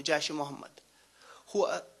Jaish-e-Mohammed, who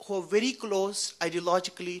are very close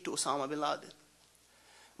ideologically to Osama bin Laden.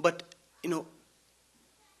 But,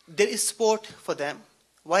 there is support for them.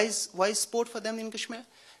 Why is support for them in Kashmir?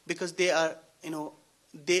 Because they are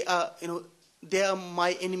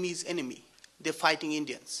my enemy's enemy. They're fighting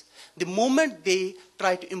Indians. The moment they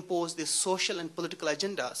try to impose their social and political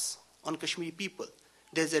agendas on Kashmiri people,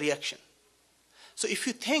 there's a reaction. So if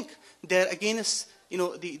you think they're against,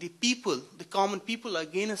 the people, the common people are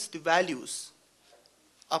against the values,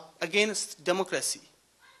 against democracy,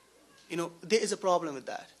 there is a problem with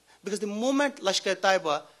that. Because the moment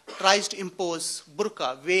Lashkar-e-Taiba tries to impose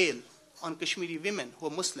burqa, veil, on Kashmiri women who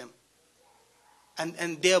are Muslim, and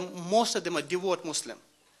most of them are devout Muslim,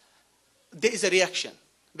 there is a reaction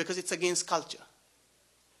because it's against culture.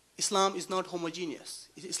 Islam is not homogeneous.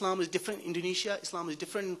 Islam is different in Indonesia, Islam is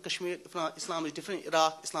different in Kashmir, Islam is different in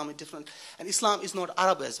Iraq, Islam is different. And Islam is not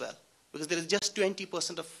Arab as well, because there is just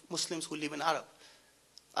 20% of Muslims who live in Arab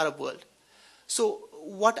world. So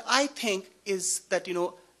what I think is that,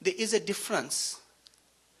 there is a difference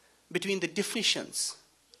between the definitions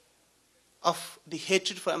of the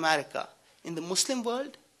hatred for America in the Muslim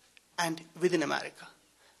world and within America.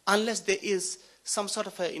 Unless there is some sort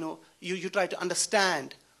of you try to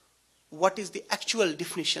understand what is the actual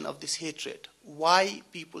definition of this hatred, why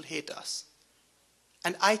people hate us.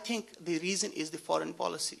 And I think the reason is the foreign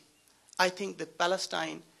policy. I think that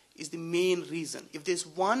Palestine is the main reason. If there's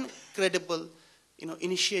one credible,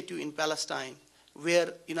 initiative in Palestine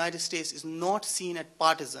where United States is not seen as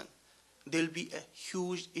partisan,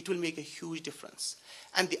 it will make a huge difference.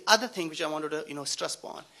 And the other thing which I wanted to, stress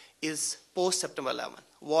upon is post-September 11,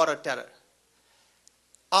 war on terror.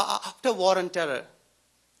 After war on terror,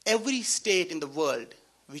 every state in the world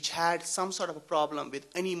which had some sort of a problem with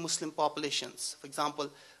any Muslim populations, for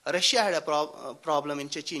example, Russia had a problem in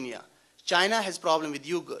Chechnya, China has a problem with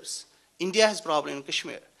Uyghurs, India has a problem in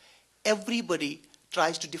Kashmir. Everybody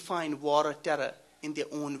tries to define war or terror in their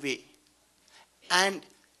own way. And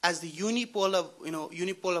as the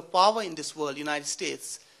unipolar power in this world, United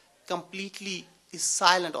States, completely is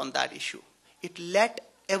silent on that issue. It let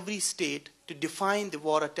every state to define the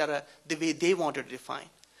war or terror the way they wanted to define.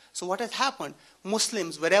 So what has happened,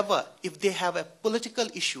 Muslims, wherever, if they have a political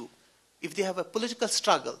issue, if they have a political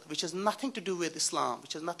struggle, which has nothing to do with Islam,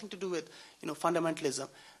 which has nothing to do with fundamentalism,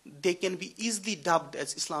 they can be easily dubbed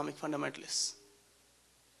as Islamic fundamentalists.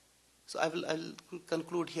 So I'll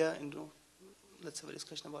conclude here and let's have a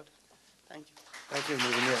discussion about it. Thank you. Thank you,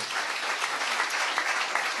 Muzamil.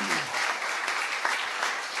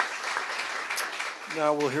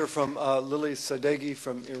 Now we'll hear from Lili Sadeghi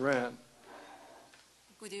from Iran.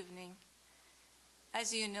 Good evening.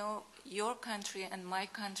 As you know, your country and my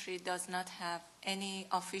country does not have any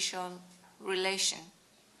official relation.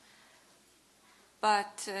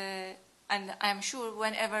 But, and I'm sure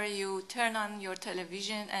whenever you turn on your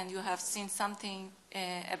television and you have seen something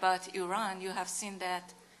about Iran, you have seen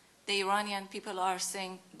that the Iranian people are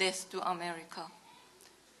saying death to America.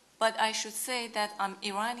 But I should say that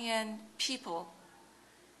Iranian people,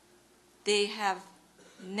 they have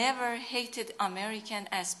never hated American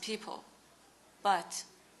as people. But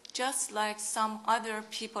just like some other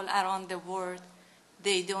people around the world,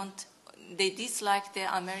 they dislike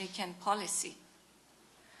the American policy.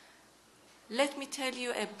 Let me tell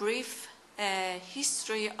you a brief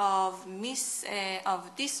history of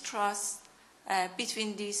distrust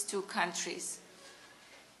between these two countries.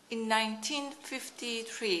 In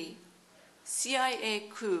 1953, CIA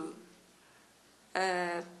coup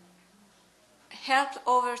helped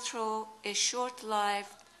overthrow a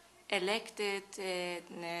short-lived elected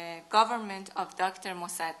government of Dr.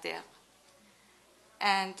 Mossadegh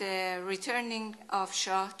and returning of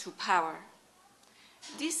Shah to power.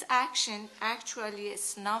 This action actually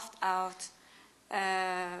snuffed out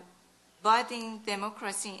budding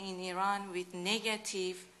democracy in Iran with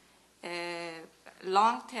negative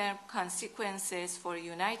long-term consequences for the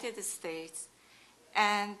United States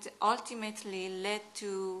and ultimately led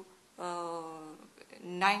to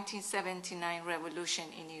 1979 revolution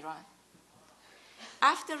in Iran.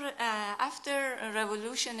 After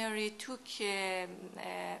revolutionary took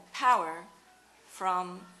power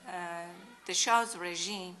from the Shah's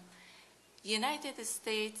regime, United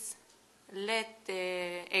States led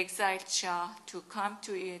the exiled Shah to come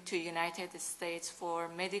to United States for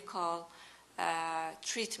medical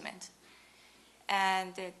treatment.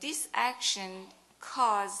 And this action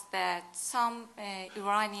caused that some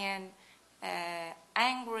Iranian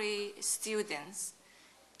angry students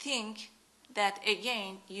think that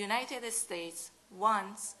again United States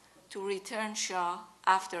wants to return Shah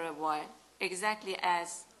after a while, exactly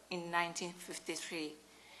as in 1953.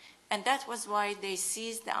 And that was why they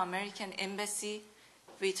seized the American embassy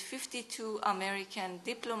with 52 American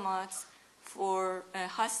diplomats for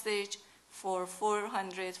hostage for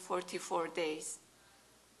 444 days.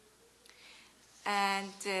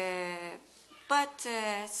 And but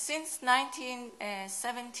since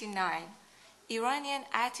 1979, Iranian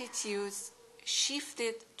attitudes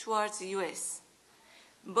shifted towards the U.S.,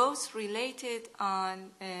 both related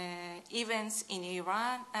on events in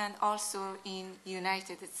Iran and also in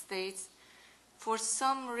United States for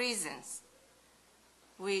some reasons,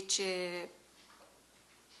 which,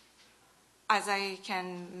 as I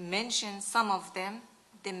can mention some of them,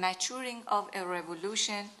 the maturing of a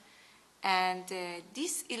revolution and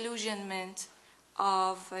disillusionment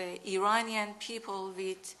of Iranian people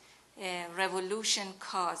with revolution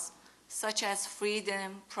cause, such as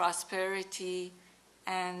freedom, prosperity,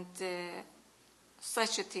 and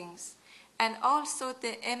such things. And also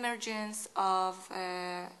the emergence of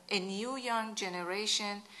a new young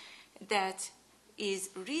generation that is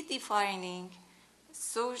redefining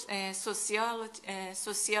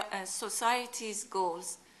society's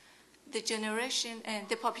goals.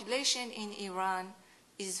 The population in Iran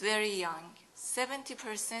is very young.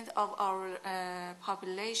 70% of our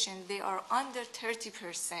population, they are under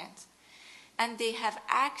 30%. And they have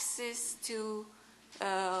access to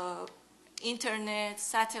internet,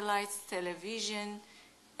 satellites, television,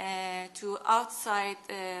 to outside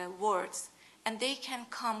worlds. And they can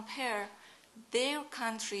compare their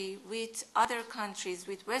country with other countries,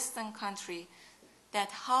 with Western countries,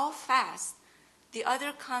 that how fast the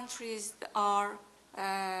other countries are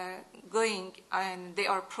going and they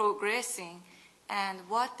are progressing and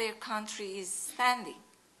what their country is standing.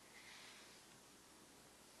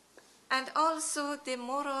 And also the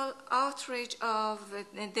moral outrage of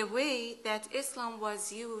the way that Islam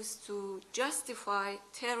was used to justify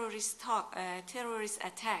terrorist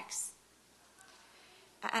attacks.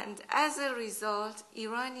 And as a result,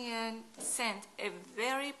 Iranians sent a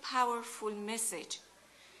very powerful message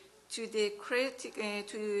to the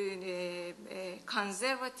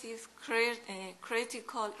conservative,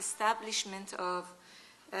 critical establishment of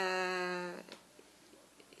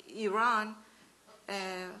Iran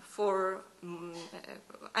for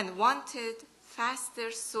and wanted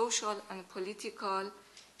faster social and political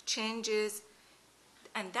changes,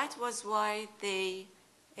 and that was why they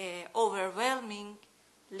overwhelmingly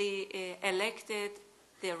elected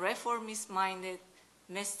the reformist-minded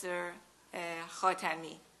Mr.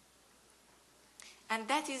 Khatami. And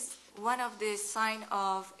that is one of the signs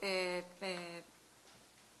of a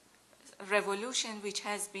revolution which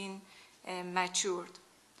has been matured.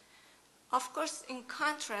 Of course, in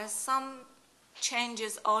contrast, some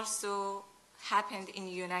changes also happened in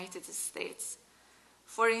the United States.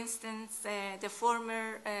 For instance, the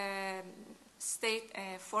former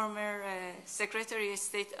Secretary of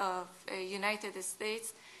State of United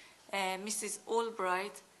States, Mrs.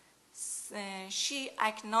 Albright, she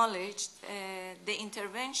acknowledged the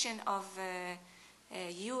intervention of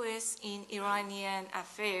U.S. in Iranian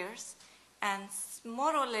affairs, and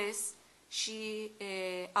more or less she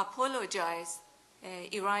apologized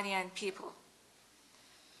Iranian people.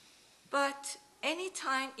 But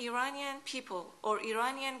anytime Iranian people or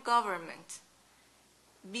Iranian government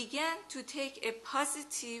began to take a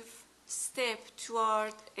positive step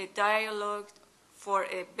toward a dialogue for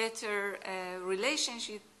a better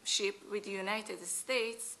relationship with the United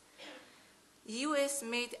States, U.S.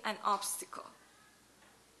 made an obstacle.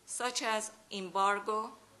 such as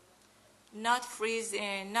embargo, not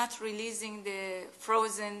releasing the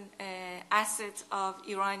frozen assets of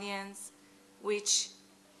Iranians, which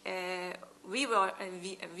we were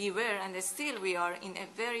and still we are in a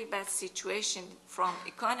very bad situation from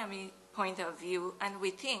economy point of view, and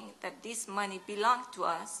we think that this money belongs to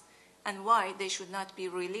us and why they should not be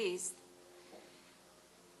released.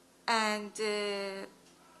 And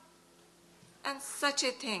such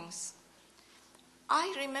a things.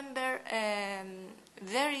 I remember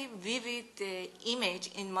very vivid image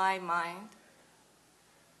in my mind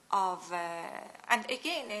of, and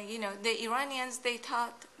again, the Iranians, they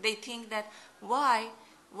think that why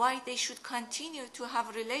they should continue to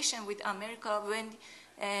have relation with America when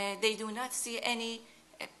they do not see any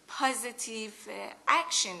positive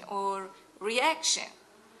action or reaction.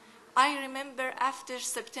 I remember after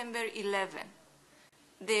September 11,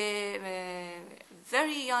 the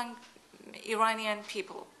very young Iranian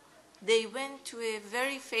people, they went to a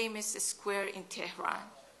very famous square in Tehran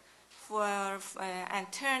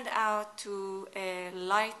and turned out to a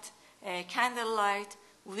candlelight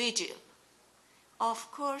vigil.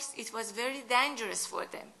 Of course, it was very dangerous for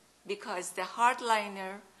them because the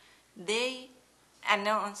hardliner, they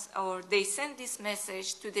announced or they sent this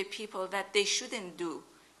message to the people that they shouldn't do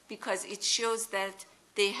because it shows that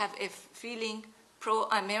they have a feeling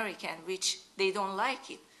pro-American, which they don't like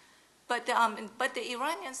it. But the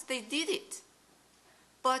Iranians, they did it.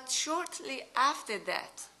 But shortly after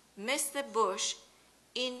that, Mr. Bush,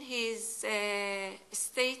 in his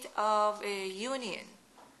State of Union,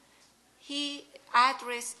 he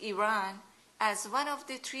addressed Iran as one of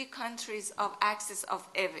the 3 countries of axis of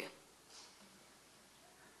evil.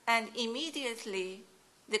 And immediately,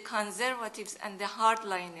 the conservatives and the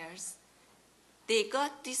hardliners, they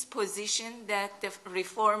got this position that the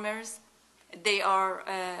reformers, they are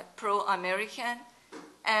pro-American,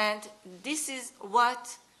 and this is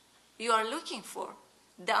what you are looking for.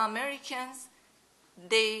 The Americans,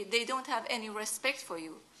 they don't have any respect for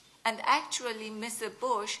you. And actually, Mr.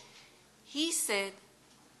 Bush, he said,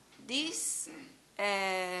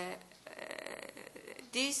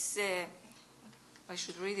 I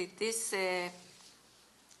should read it,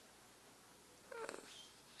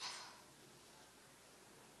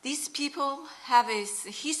 these people have a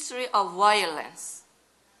history of violence.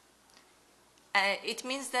 It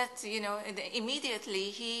means that, immediately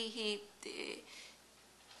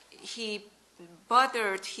he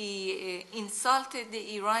bothered, he insulted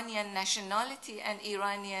the Iranian nationality and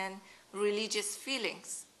Iranian religious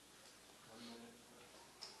feelings.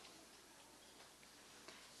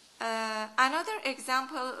 Another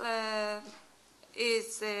example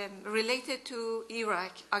is related to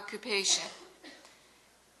Iraq occupation.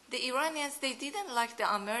 The Iranians, they didn't like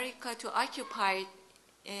the America to occupy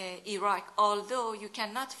Iraq, although you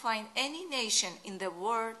cannot find any nation in the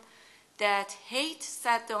world that hates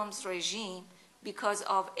Saddam's regime because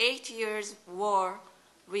of 8 years war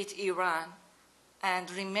with Iran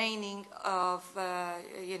and remaining of,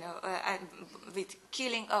 with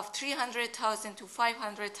killing of 300,000 to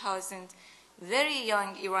 500,000 very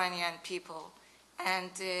young Iranian people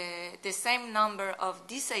and the same number of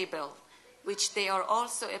disabled, which they are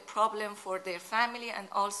also a problem for their family and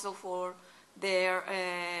also for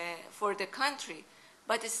the country.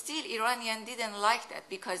 But still, Iranians didn't like that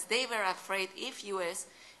because they were afraid if U.S.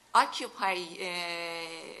 occupy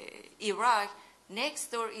Iraq,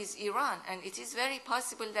 next door is Iran, and it is very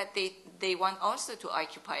possible that they want also to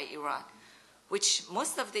occupy Iran, which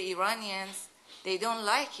most of the Iranians, they don't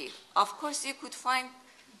like it. Of course, you could find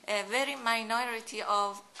a very minority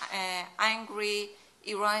of angry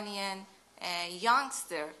Iranian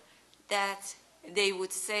youngster that they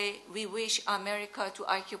would say, we wish America to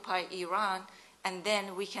occupy Iran and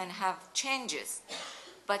then we can have changes.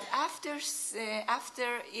 But after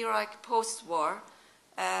Iraq post-war,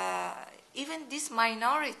 even this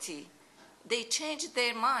minority, they changed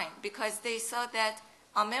their mind because they saw that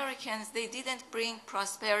Americans, they didn't bring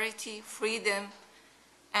prosperity, freedom,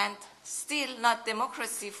 and still not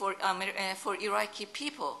democracy for Iraqi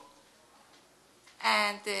people.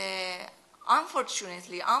 And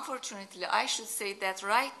unfortunately, I should say that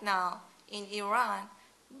right now in Iran,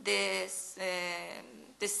 the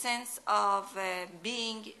sense of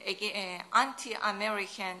being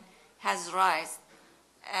anti-American has risen.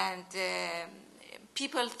 And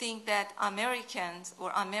people think that Americans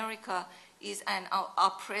or America is an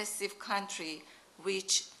oppressive country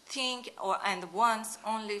which think and wants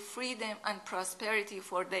only freedom and prosperity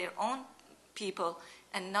for their own people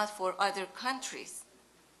and not for other countries.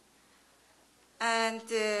 And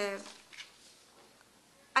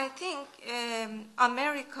I think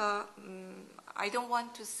America, I don't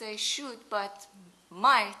want to say should, but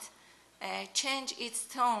might change its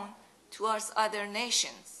tone towards other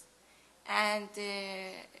nations, and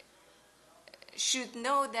should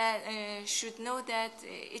know that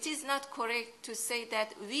it is not correct to say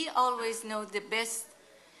that we always know the best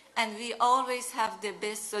and we always have the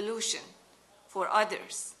best solution for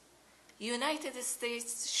others. United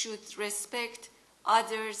States should respect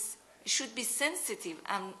others, should be sensitive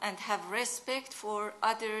and have respect for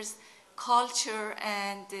others' culture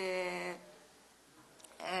and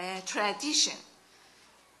tradition.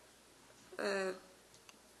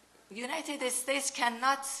 United States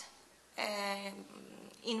cannot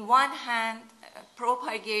in one hand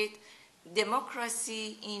propagate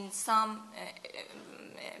democracy in some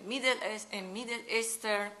Middle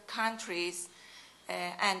Eastern countries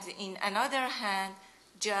and in another hand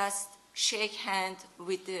just shake hands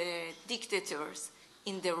with the dictators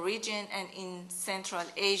in the region and in Central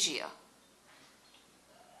Asia.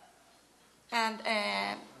 And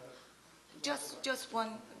just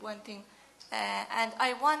one thing. And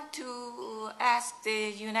I want to ask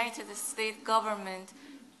the United States government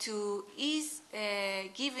to ease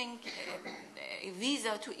giving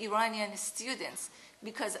visa to Iranian students,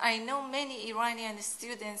 because I know many Iranian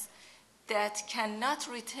students that cannot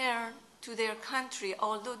return to their country,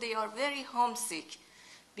 although they are very homesick,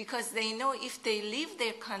 because they know if they leave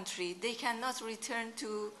their country, they cannot return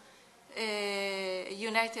to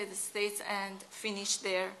United States and finish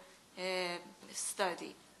their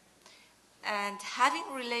study. And having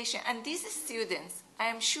relation, and these students, I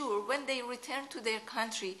am sure when they return to their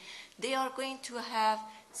country, they are going to have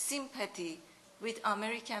sympathy with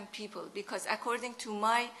American people, because according to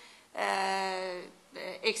my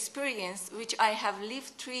experience, which I have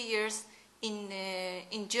lived 3 years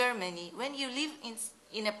in Germany, when you live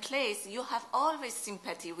in a place, you have always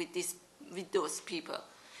sympathy with those people,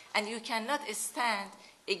 and you cannot stand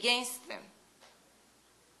against them.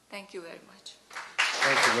 Thank you very much.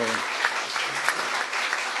 Thank you very much.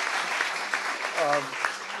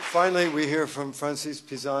 Finally, we hear from Francis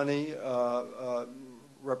Pisani,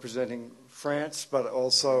 representing France, but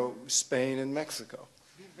also Spain and Mexico.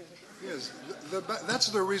 Yes, that's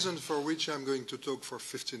the reason for which I'm going to talk for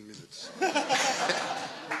 15 minutes.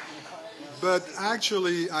 But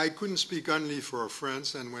actually, I couldn't speak only for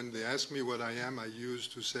France, and when they ask me what I am, I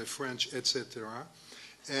used to say French, etc.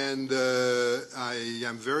 And I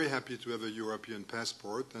am very happy to have a European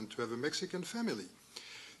passport and to have a Mexican family.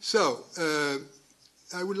 So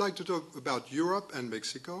I would like to talk about Europe and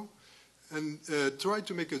Mexico and try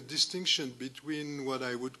to make a distinction between what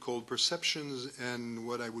I would call perceptions and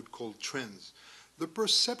what I would call trends. The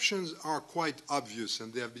perceptions are quite obvious,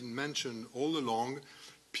 and they have been mentioned all along.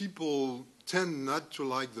 People tend not to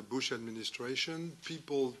like the Bush administration.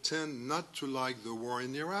 People tend not to like the war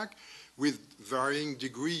in Iraq, with varying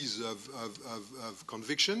degrees of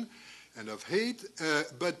conviction and of hate,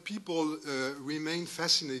 but people remain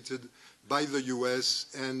fascinated by the US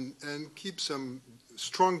and keep some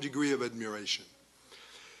strong degree of admiration.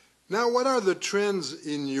 Now, what are the trends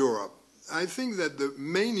in Europe? I think that the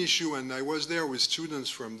main issue, and I was there with students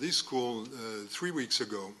from this school 3 weeks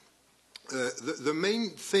ago, the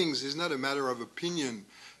main things is not a matter of opinion.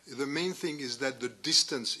 The main thing is that the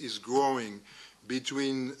distance is growing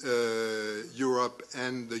between Europe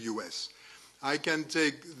and the US. I can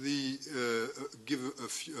give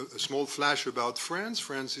a small flash about France.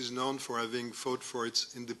 France is known for having fought for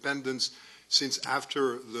its independence since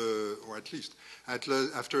after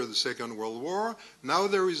after the Second World War. Now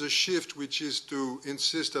there is a shift which is to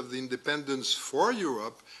insist of the independence for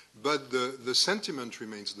Europe, but the sentiment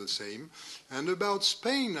remains the same. And about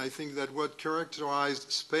Spain, I think that what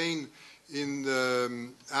characterized Spain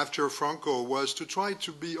after Franco was to try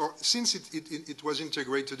to be, or since it was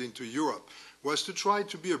integrated into Europe, was to try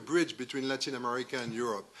to be a bridge between Latin America and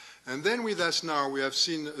Europe. And then with Aznar, we have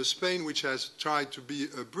seen a Spain which has tried to be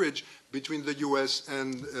a bridge between the US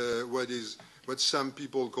and what some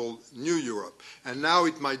people call New Europe. And now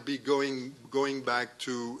it might be going back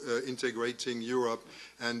to integrating Europe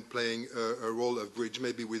and playing a role of bridge,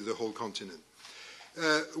 maybe with the whole continent.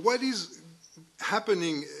 What is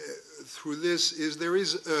happening through this is there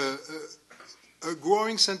is a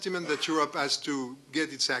growing sentiment that Europe has to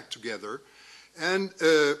get its act together, and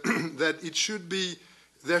that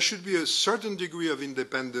there should be a certain degree of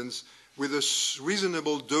independence with a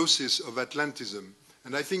reasonable doses of Atlantism.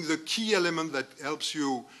 And I think the key element that helps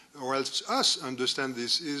you or helps us understand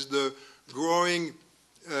this is the growing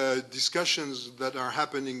discussions that are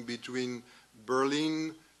happening between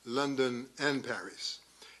Berlin, London, and Paris.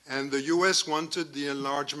 And the US wanted the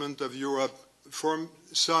enlargement of Europe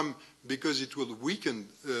some because it will weaken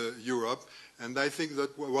Europe. And I think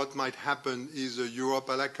that what might happen is a Europe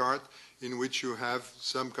à la carte, in which you have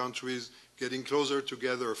some countries getting closer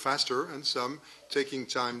together faster and some taking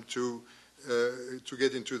time to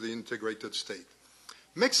get into the integrated state.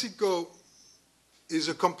 Mexico is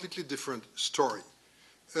a completely different story.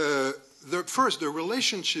 First, the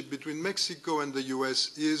relationship between Mexico and the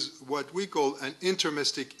US is what we call an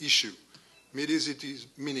intermestic issue,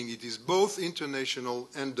 meaning it is both international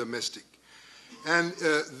and domestic. And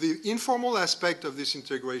the informal aspect of this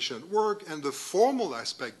integration work and the formal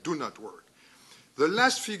aspect do not work. The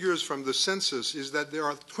last figures from the census is that there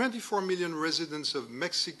are 24 million residents of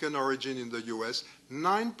Mexican origin in the US,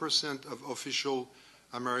 9% of official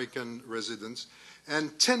American residents,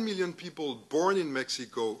 and 10 million people born in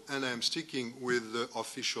Mexico, and I'm sticking with the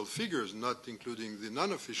official figures, not including the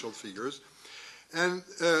non-official figures. And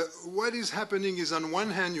what is happening is, on one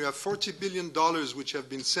hand, you have $40 billion which have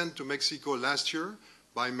been sent to Mexico last year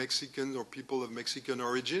by Mexicans or people of Mexican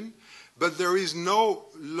origin, but there is no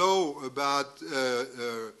law about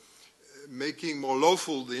making more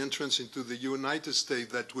lawful the entrance into the United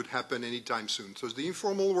States that would happen anytime soon. So the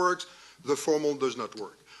informal works, the formal does not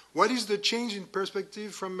work. What is the change in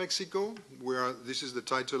perspective from Mexico? This is the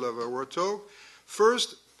title of our talk.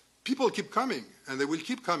 First, people keep coming, and they will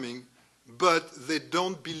keep coming, but they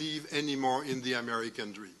don't believe anymore in the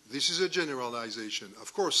American dream. This is a generalization.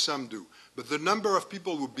 Of course, some do. But the number of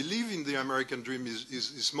people who believe in the American dream is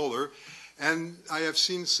smaller. And I have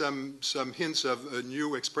seen some hints of a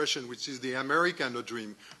new expression, which is the Americano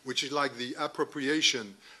dream, which is like the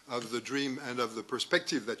appropriation of the dream and of the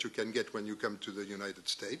perspective that you can get when you come to the United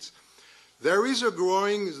States. There is a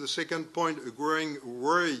growing, the second point, a growing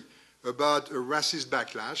worry about a racist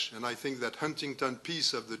backlash. And I think that Huntington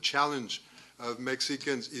piece of the challenge of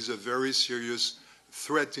Mexicans is a very serious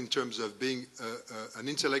threat in terms of being an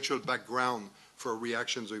intellectual background for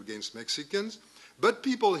reactions against Mexicans. But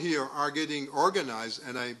people here are getting organized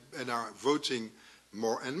and are voting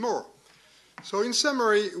more and more. So in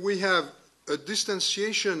summary, we have a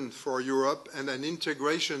distanciation for Europe and an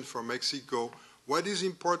integration for Mexico. What is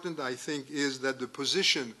important, I think, is that the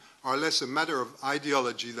positions are less a matter of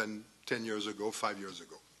ideology than 10 years ago, 5 years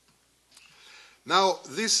ago. Now,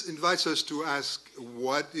 this invites us to ask,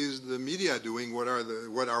 what is the media doing? What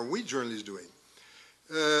are we journalists doing?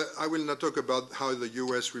 I will not talk about how the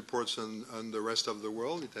US reports on the rest of the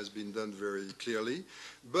world. It has been done very clearly.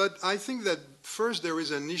 But I think that first there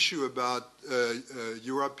is an issue about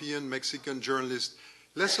European, Mexican journalists,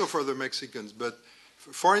 less so for the Mexicans, but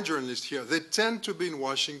foreign journalists here. They tend to be in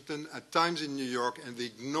Washington, at times in New York, and they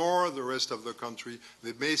ignore the rest of the country.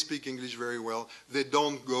 They may speak English very well. They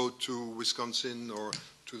don't go to Wisconsin or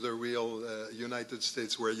to the real United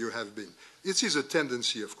States where you have been. It is a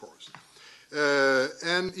tendency, of course.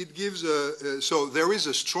 And it gives so there is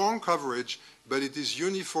a strong coverage, but it is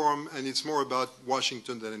uniform, and it's more about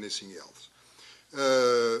Washington than anything else.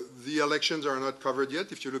 The elections are not covered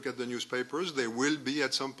yet. If you look at the newspapers, they will be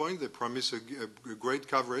at some point. They promise a great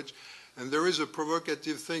coverage. And there is a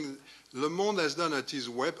provocative thing. Le Monde has done on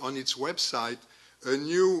its website a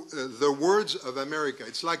new, the words of America.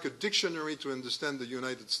 It's like a dictionary to understand the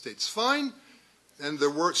United States. Fine. And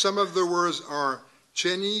some of the words are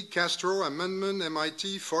Cheney, Castro, Amendment,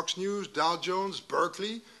 MIT, Fox News, Dow Jones,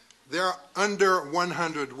 Berkeley. They are under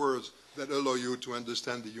 100 words that allow you to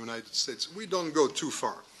understand the United States. We don't go too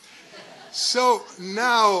far. So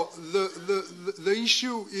now the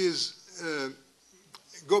issue is,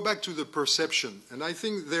 go back to the perception. And I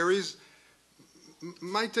think there is,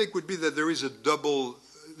 my take would be that there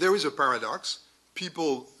is a paradox.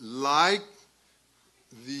 People like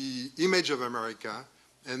the image of America,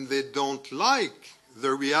 and they don't like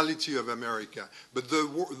the reality of America. But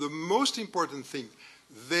the most important thing,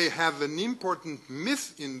 they have an important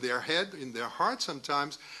myth in their head, in their heart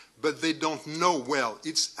sometimes, but they don't know well.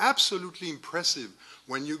 It's absolutely impressive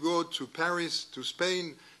when you go to Paris, to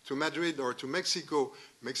Spain, to Madrid, or to Mexico.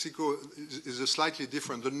 Mexico is a slightly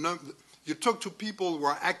different. You talk to people who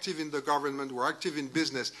are active in the government, who are active in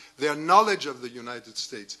business. Their knowledge of the United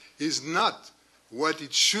States is not what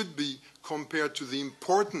it should be compared to the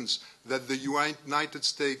importance that the United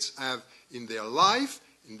States have in their life,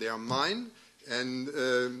 in their mind, and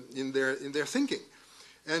in their thinking.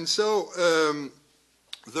 And so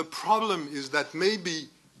the problem is that maybe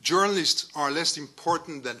journalists are less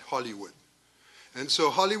important than Hollywood. And so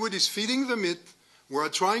Hollywood is feeding the myth. We are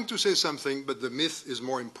trying to say something, but the myth is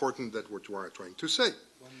more important than what we are trying to say.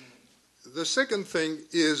 The second thing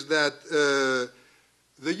is that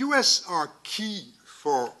the US are key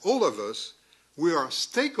for all of us. We are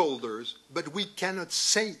stakeholders, but we cannot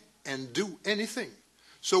say and do anything.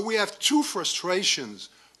 So we have two frustrations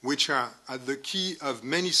which are at the key of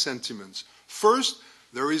many sentiments. First,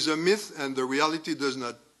 there is a myth and the reality does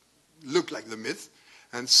not look like the myth.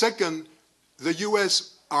 And second, the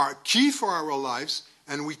US are key for our lives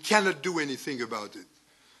and we cannot do anything about it.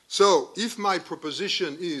 So if my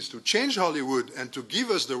proposition is to change Hollywood and to give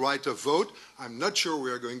us the right of vote, I'm not sure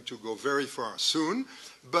we are going to go very far soon,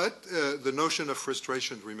 but the notion of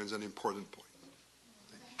frustration remains an important point.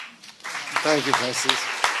 Thank you, Francis.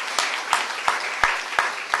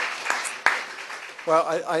 Well,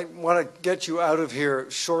 I want to get you out of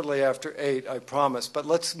here shortly after 8, I promise, but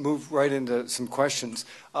let's move right into some questions.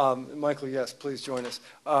 Michael, yes, please join us.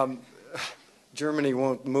 Germany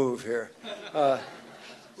won't move here.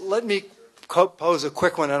 Let me pose a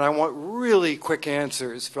quick one, and I want really quick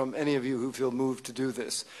answers from any of you who feel moved to do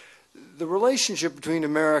this. The relationship between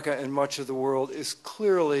America and much of the world is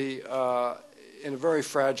clearly in a very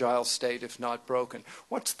fragile state, if not broken.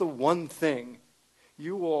 What's the one thing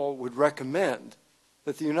you all would recommend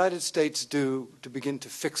that the United States do to begin to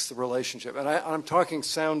fix the relationship? And I'm talking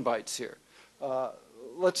sound bites here.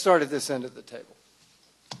 Let's start at this end of the table.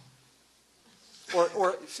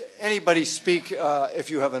 Or anybody speak if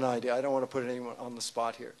you have an idea. I don't want to put anyone on the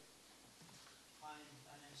spot here. Find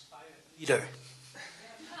an inspired leader.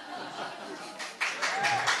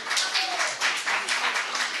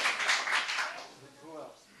 Who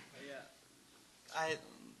else? Yeah.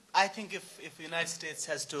 I think if the United States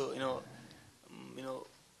has to,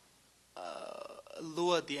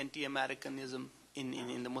 lower the anti-Americanism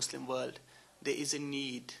in the Muslim world, there is a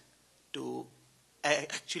need to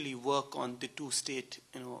actually work on the two-state,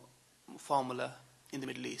 formula in the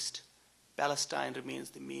Middle East. Palestine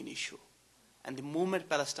remains the main issue, and the moment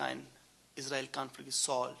Palestine-Israel conflict is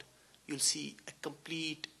solved, you'll see a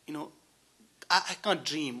complete, I can't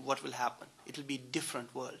dream what will happen. It will be a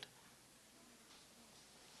different world.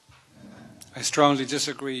 I strongly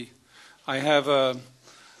disagree. I have a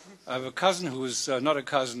cousin who is not a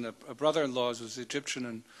cousin, a brother-in-law who's Egyptian,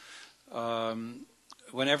 and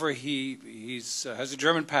whenever he has a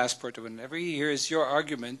German passport, whenever he hears your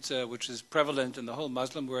argument, which is prevalent in the whole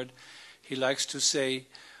Muslim world, he likes to say,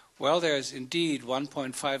 well, there's indeed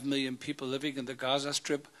 1.5 million people living in the Gaza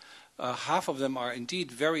Strip. Half of them are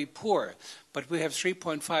indeed very poor, but we have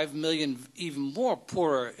 3.5 million even more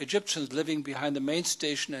poorer Egyptians living behind the main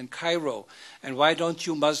station in Cairo. And why don't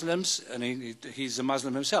you Muslims, and he's a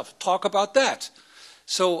Muslim himself, talk about that?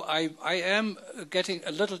 So I am getting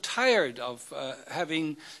a little tired of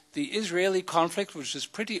having the Israeli conflict, which is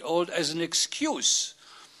pretty old, as an excuse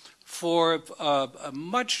for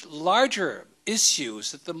much larger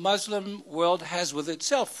issues that the Muslim world has with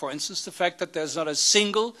itself. For instance, the fact that there's not a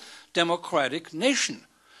single democratic nation.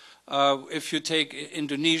 If you take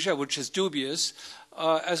Indonesia, which is dubious,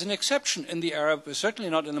 as an exception in the Arab, certainly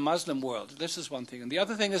not in the Muslim world. This is one thing. And the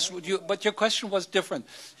other thing is, but your question was different,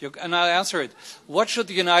 and I'll answer it. What should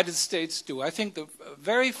the United States do? I think the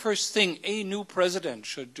very first thing a new president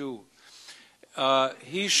should do,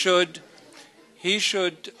 he should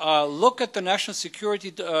look at the national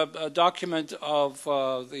security document of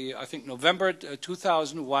I think November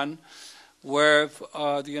 2001, where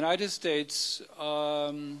the United States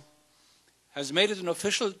has made it an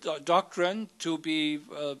official doctrine to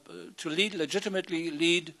legitimately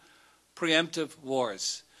lead preemptive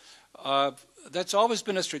wars. That's always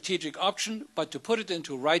been a strategic option, but to put it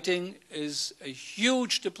into writing is a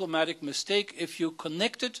huge diplomatic mistake if you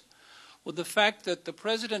connect it with the fact that the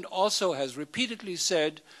president also has repeatedly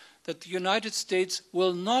said that the United States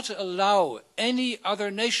will not allow any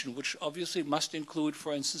other nation, which obviously must include,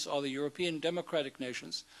 for instance, all the European democratic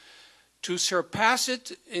nations, to surpass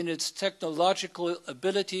it in its technological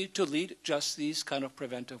ability to lead just these kind of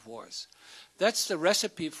preventive wars. That's the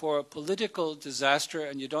recipe for a political disaster,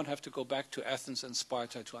 and you don't have to go back to Athens and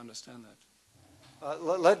Sparta to understand that.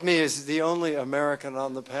 Let me, as the only American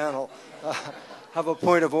on the panel, have a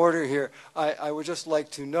point of order here. I would just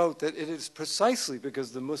like to note that it is precisely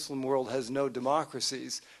because the Muslim world has no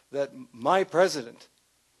democracies that my president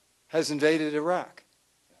has invaded Iraq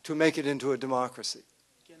to make it into a democracy.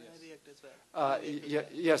 Can I react as well?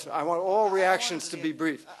 Yes, I want all reactions to be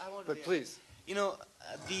brief, but please.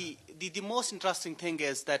 The most interesting thing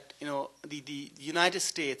is that the United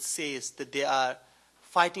States says that they are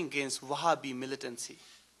fighting against Wahhabi militancy,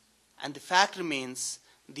 and the fact remains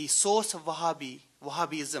the source of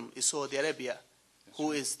Wahhabism is Saudi Arabia,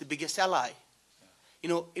 who is the biggest ally.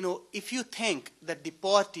 If you think that the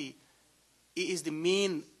poverty is the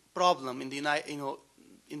main problem in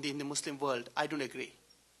the Muslim world, I don't agree,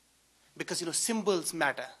 because symbols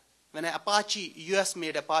matter. When US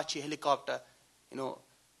made Apache helicopter,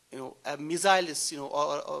 a missile is,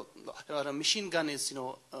 or a machine gun is,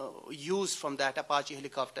 used from that Apache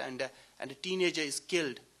helicopter, and a teenager is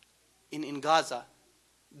killed in Gaza,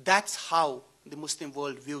 that's how the Muslim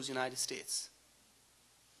world views United States.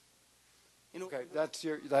 Okay, that's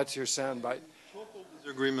your soundbite. Total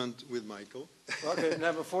disagreement with Michael. Okay,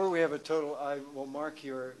 now before we have a total, I will mark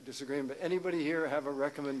your disagreement. But anybody here have a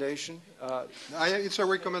recommendation? It's a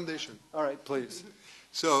recommendation. All right, please.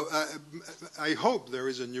 So I hope there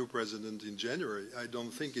is a new president in January. I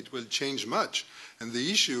don't think it will change much. And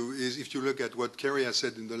the issue is, if you look at what Kerry has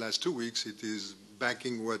said in the last 2 weeks, it is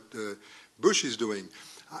backing what Bush is doing.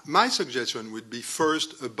 My suggestion would be,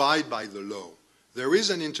 first, abide by the law. There is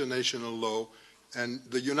an international law, and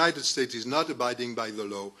the United States is not abiding by the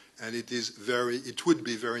law, and it would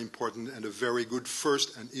be very important and a very good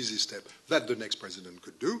first and easy step that the next president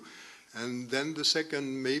could do. And then the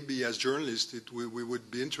second, maybe as journalists, we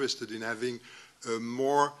would be interested in having a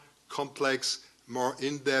more complex, more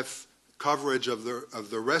in-depth coverage of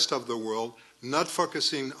the rest of the world, not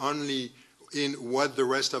focusing only in what the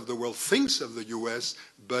rest of the world thinks of the U.S.,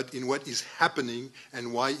 but in what is happening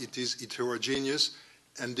and why it is heterogeneous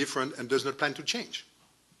and different and does not plan to change.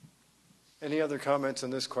 Any other comments on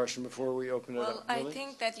this question before we open it Well, up? Lili? I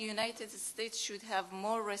think that the United States should have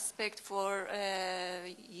more respect for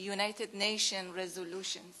United Nations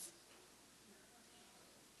resolutions.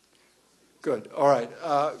 Good. All right.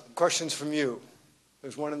 Questions from you?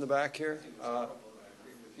 There's one in the back here.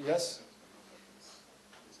 Yes?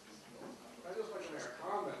 I just want to make a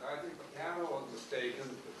comment. I think the panel is mistaken.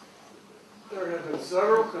 There have been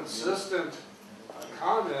several consistent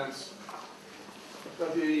comments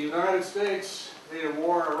that the United States made a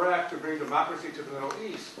war in Iraq to bring democracy to the Middle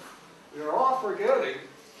East. We are all forgetting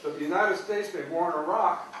that the United States made war in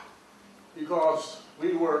Iraq because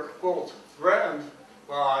we were, quote, threatened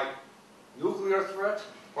by nuclear threat,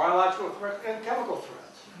 biological threat, and chemical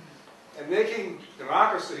threats. And making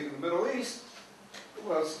democracy in the Middle East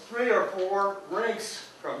was 3 or 4 ranks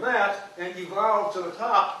from that and evolved to the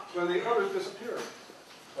top when the others disappeared.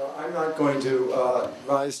 Well, I'm not going to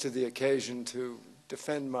rise to the occasion to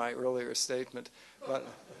defend my earlier statement, but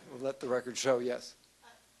we'll let the record show, yes.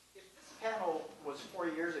 If this panel was 4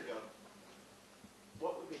 years ago,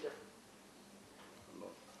 what would be different? 4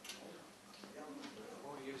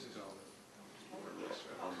 years ago.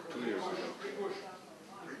 2 years ago.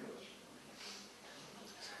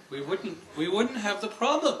 We wouldn't have the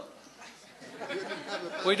problem.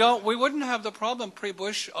 We wouldn't have the problem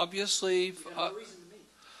pre-Bush, obviously.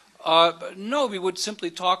 No, we would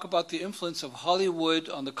simply talk about the influence of Hollywood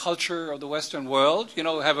on the culture of the Western world,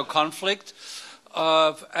 have a conflict,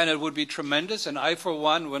 and it would be tremendous. And I, for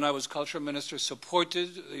one, when I was culture minister,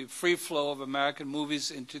 supported the free flow of American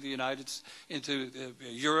movies into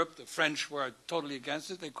Europe. The French were totally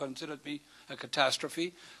against it. They considered me a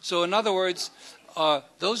catastrophe. So in other words,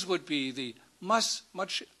 those would be the much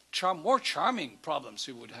more charming problems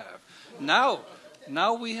we would have.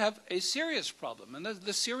 Now we have a serious problem, and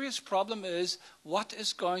the serious problem is what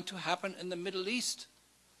is going to happen in the Middle East,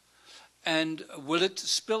 and will it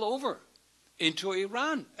spill over into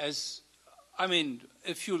Iran?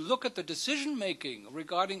 If you look at the decision making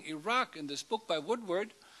regarding Iraq in this book by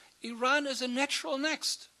Woodward, Iran is a natural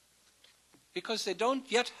next, because they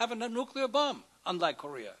don't yet have a nuclear bomb, unlike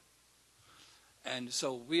Korea. And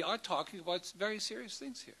so we are talking about very serious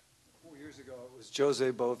things here. 4 years ago it was Jose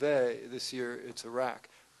Bové. This year it's Iraq.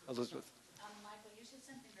 Elizabeth. Michael, you said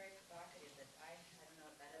something very provocative that I don't know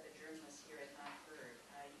about other journalists here had not heard.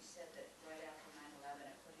 You said that right after 9/11,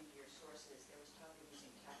 according to your sources, there was talk of using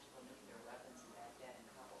tactical nuclear weapons in Baghdad and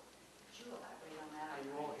Kabul. Could you elaborate on that?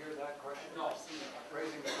 You won't hear that question? No.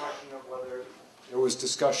 Raising the question of whether there was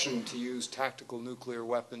discussion to use tactical nuclear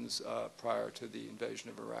weapons prior to the invasion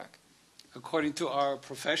of Iraq. According to our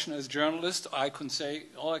profession as journalists, all I can say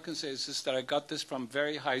is just that I got this from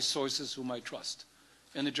very high sources whom I trust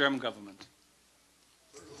in the German government.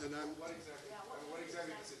 And what exactly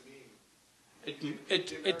does it mean?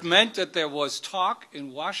 It meant that there was talk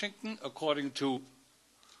in Washington, according to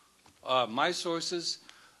my sources,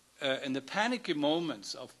 in the panicky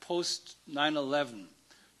moments of post 9/11,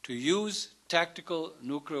 to use tactical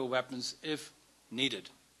nuclear weapons if needed.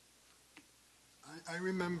 I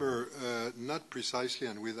remember, not precisely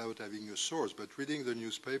and without having a source, but reading the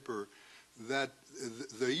newspaper, that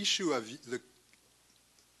the issue of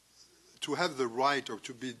to have the right or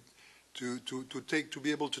to be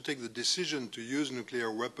able to take the decision to use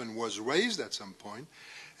nuclear weapon was raised at some point.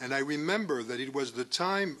 And I remember that it was the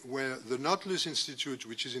time where the Nautilus Institute,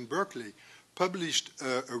 which is in Berkeley, published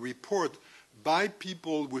a report by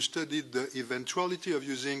people who studied the eventuality of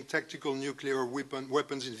using tactical nuclear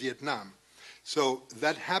weapons in Vietnam. So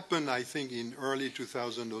that happened, I think, in early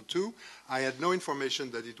 2002. I had no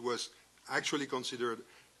information that it was actually considered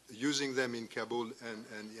using them in Kabul and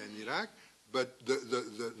Iraq, but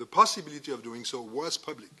the possibility of doing so was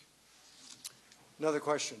public. Another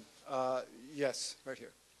question. Yes, right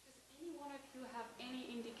here. Does any one of you have any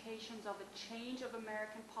indications of a change of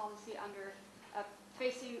American policy under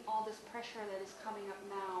facing all this pressure that is coming up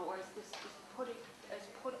now, or is this just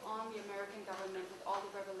put on the American government with all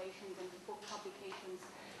the revelations and book publications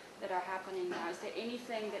that are happening now? Is there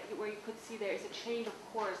anything where you could see there is a change of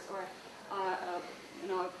course, or a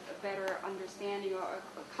better understanding, or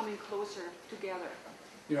coming closer together?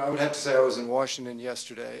 You know, I would have to say I was in Washington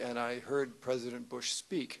yesterday, and I heard President Bush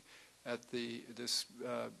speak at this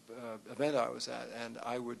event I was at, and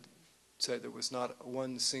I would say there was not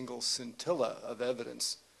one single scintilla of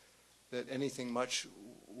evidence that anything much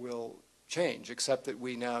will change, except that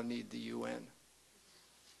we now need the UN.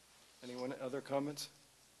 Anyone, other comments?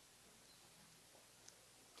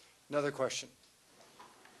 Another question.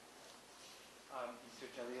 Mr.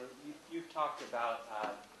 Jaleel, you've talked about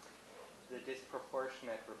the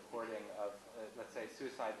disproportionate reporting of, let's say,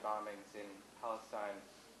 suicide bombings in Palestine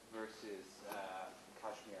versus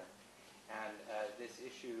Kashmir, and this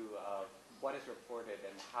issue of what is reported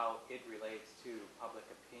and how it relates to public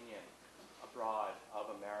opinion abroad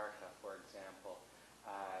of America, for example.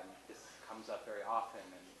 This comes up very often,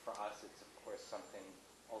 and for us it's of course something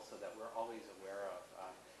also that we're always aware of.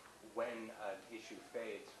 When an issue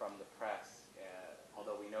fades from the press,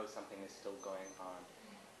 although we know something is still going on,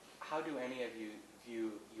 how do any of you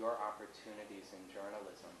view your opportunities in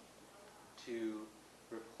journalism to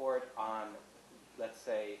report on, let's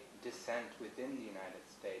say, dissent within the United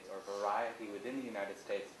States or variety within the United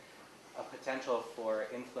States, a potential for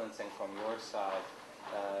influencing from your side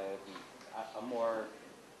a more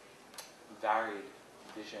varied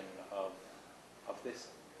vision of this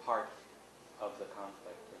part of the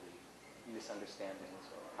conflict, or the misunderstandings,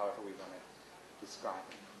 or however we want to describe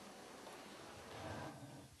it?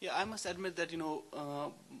 Yeah, I must admit that,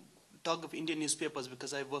 talk of Indian newspapers,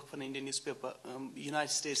 because I work for an Indian newspaper,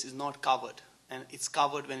 United States is not covered. And it's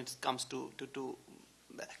covered when it comes to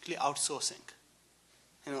actually outsourcing.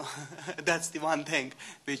 That's the one thing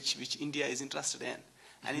which India is interested in.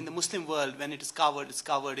 And in the Muslim world, when it is covered, it's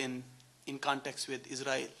covered in context with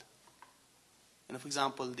Israel. For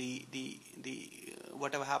example, the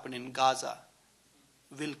whatever happened in Gaza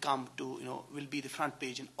will come to, will be the front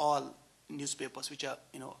page in all newspapers which are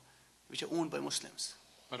owned by Muslims.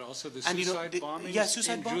 But also the suicide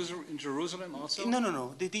bombings in Jerusalem also?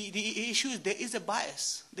 No. The issue is there is a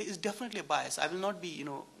bias. There is definitely a bias. I will not be,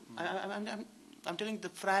 I'm telling the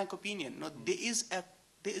frank opinion. There is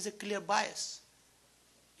a clear bias.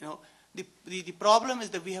 The problem is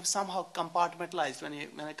that we have somehow compartmentalized,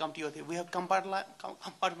 when I come to your thing, we have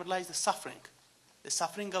compartmentalized the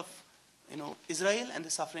suffering of Israel and the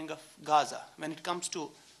suffering of Gaza. When it comes to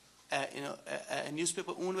a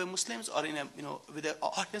newspaper owned by Muslims, or with an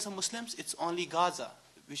audience of Muslims, it's only Gaza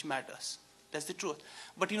which matters. That's the truth.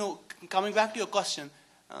 But coming back to your question,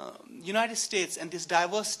 United States and this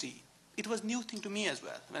diversity, it was a new thing to me as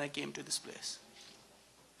well when I came to this place.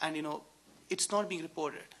 And it's not being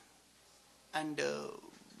reported. And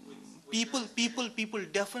people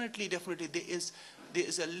definitely there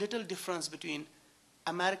is a little difference between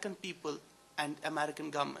American people and American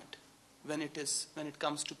government when it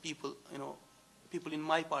comes to people in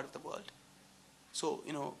my part of the world. So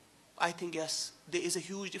I think yes, there is a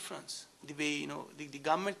huge difference. The way the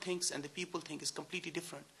government thinks and the people think is completely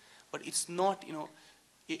different. But it's not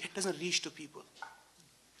it doesn't reach to people.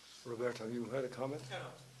 Roberto, you had a comment?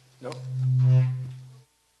 No.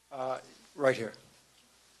 Right here.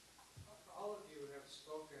 All of you have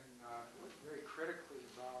spoken very critically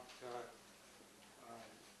about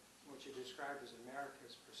what you described as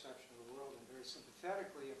America's perception of the world, and very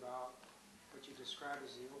sympathetically about what you described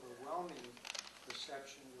as the overwhelming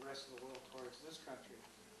perception of the rest of the world towards this country.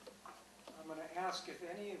 I'm going to ask if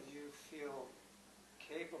any of you feel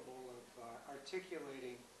capable of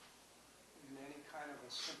articulating in any kind of a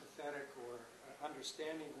sympathetic or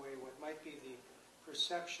understanding way what might be the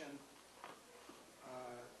perception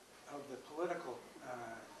of the political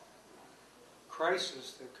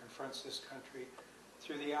crisis that confronts this country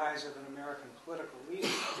through the eyes of an American political leader,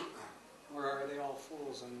 or are they all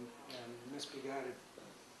fools and misbeguided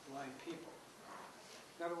blind people?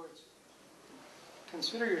 In other words,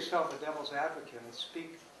 consider yourself a devil's advocate and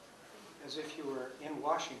speak as if you were in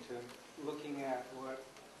Washington looking at what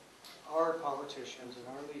our politicians and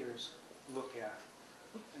our leaders look at.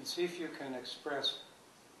 and see if you can express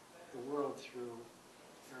the world through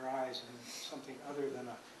your eyes in something other than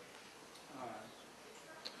a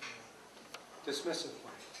dismissive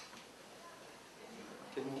way.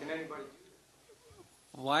 Can anybody?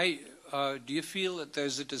 Why do you feel that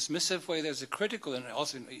there's a dismissive way, there's a critical and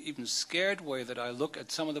also an even scared way that I look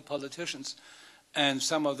at some of the politicians and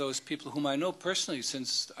some of those people whom I know personally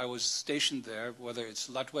since I was stationed there, whether it's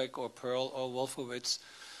Ludwig or Pearl or Wolfowitz,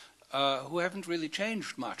 who haven't really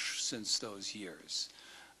changed much since those years.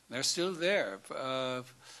 They're still there.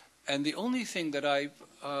 And the only thing that I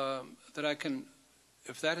can,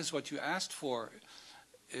 if that is what you asked for,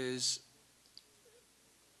 is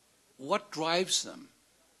what drives them.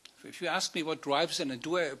 If you ask me what drives them, and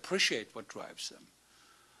do I appreciate what drives them?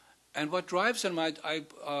 And what drives them,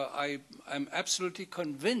 I'm absolutely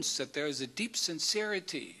convinced that there is a deep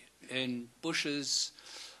sincerity in Bush's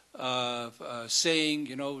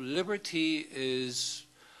saying, liberty is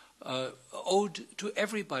owed to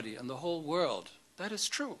everybody in the whole world. That is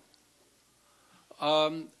true.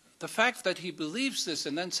 The fact that he believes this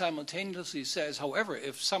and then simultaneously says, however,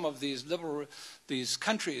 if some of these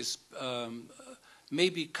countries may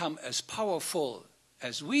become as powerful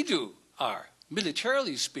as we are,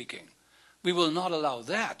 militarily speaking, we will not allow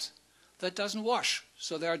that. That doesn't wash.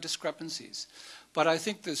 So there are discrepancies. But I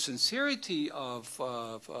think the sincerity of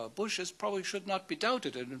Bush probably should not be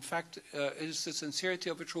doubted. And in fact, is the sincerity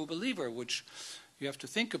of a true believer, which you have to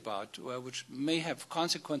think about, which may have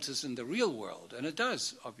consequences in the real world. And it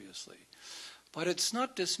does, obviously. But it's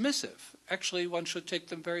not dismissive. Actually, one should take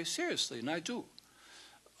them very seriously, and I do.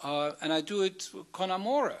 And I do it con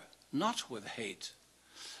amore, not with hate.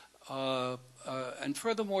 And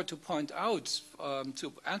furthermore, to point out,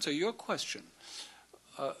 to answer your question,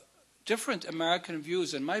 different American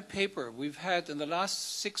views. In my paper, we've had, in the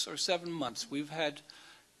last 6 or 7 months, we've had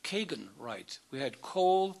Kagan write. We had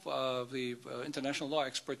Cole, the international law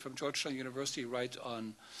expert from Georgetown University, write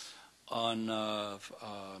on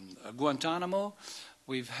Guantanamo.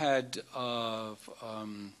 We've had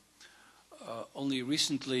only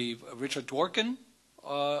recently Richard Dworkin,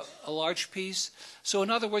 a large piece. So in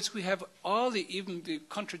other words, we have even the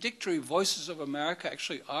contradictory voices of America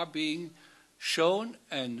actually are being shown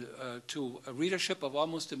and to a readership of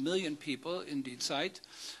almost 1 million people in Die Zeit,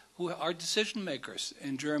 who are decision makers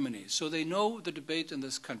in Germany. So they know the debate in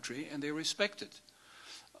this country and they respect it.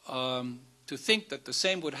 To think that the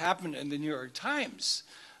same would happen in the New York Times,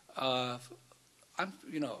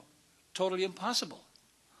 totally impossible.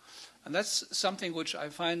 And that's something which I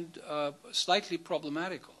find slightly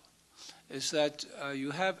problematical, is that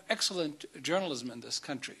you have excellent journalism in this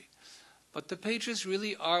country, but the pages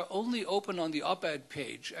really are only open on the op-ed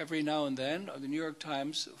page every now and then of the New York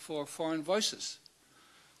Times for foreign voices.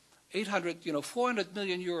 400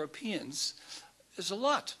 million Europeans is a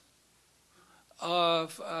lot.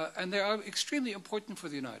 And they are extremely important for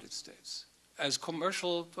the United States as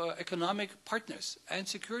commercial, economic partners and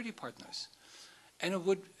security partners. And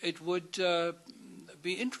it would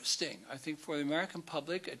be interesting, I think, for the American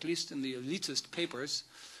public, at least in the elitist papers,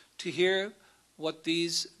 to hear what the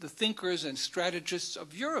thinkers and strategists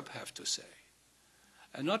of Europe have to say,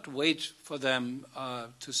 and not wait for them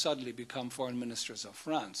to suddenly become foreign ministers of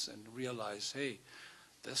France and realize, hey,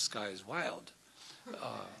 this guy is wild.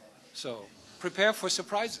 So prepare for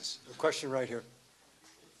surprises. A question right here.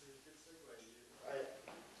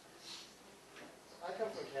 I come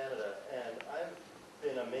from Canada, and I've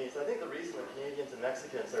been amazed. I think the reason that Canadians and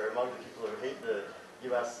Mexicans are among the people who hate the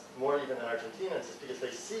U.S. more even than Argentinians is because they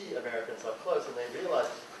see Americans up close and they realize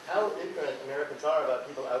how ignorant Americans are about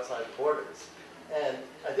people outside the borders. And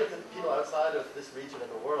I think that people outside of this region of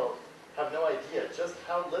the world have no idea just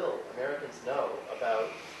how little Americans know about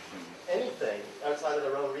anything outside of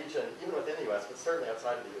their own region, even within the U.S., but certainly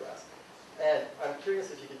outside of the U.S. And I'm curious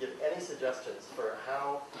if you could give any suggestions for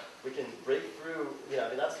how we can break through,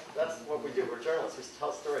 that's what we do. We're journalists, we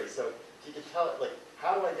tell stories. So if you could tell,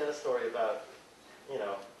 how do I get a story about,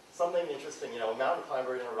 something interesting, a mountain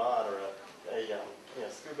climber in Iran or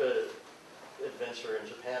a scuba adventure in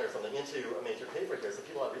Japan or something into a major paper here, so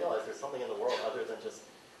people realize there's something in the world other than just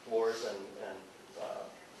wars and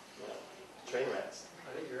train wrecks.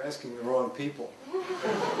 I think you're asking the wrong people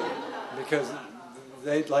because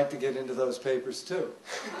they'd like to get into those papers too.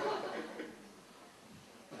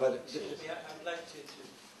 But I'd like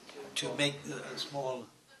to make a small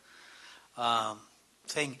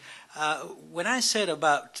thing. When I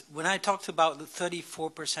talked about the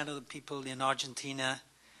 34% of the people in Argentina,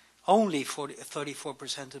 only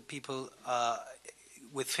 34% of people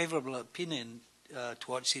with favorable opinion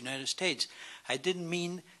towards the United States, I didn't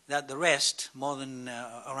mean that the rest, more than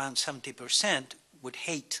around 70%, would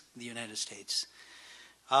hate the United States.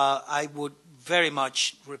 I would very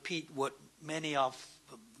much repeat what many of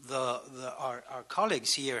our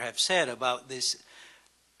colleagues here have said about this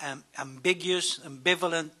ambiguous,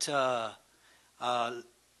 ambivalent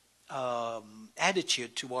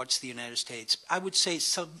attitude towards the United States. I would say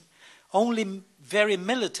only very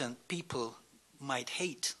militant people might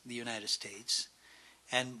hate the United States,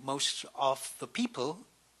 and most of the people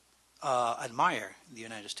admire the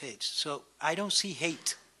United States. So I don't see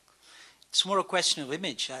hate. It's more a question of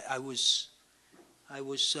image. I was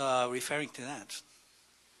referring to that.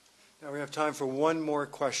 Now we have time for one more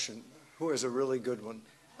question. Who has a really good one?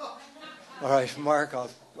 All right, Mark,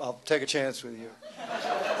 I'll take a chance with you. I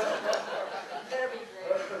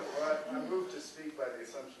moved to speak by the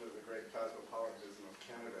assumption of the great cosmopolitanism of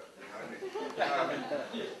Canada behind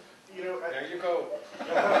me. There you go.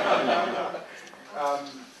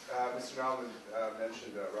 Mr. Naumann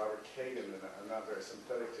mentioned Robert Kagan, and I'm not very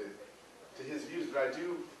sympathetic to his views, but I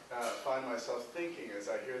do find myself thinking as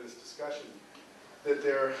I hear this discussion that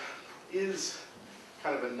there is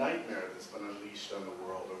kind of a nightmare that's been unleashed on the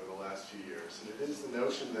world over the last few years, and it is the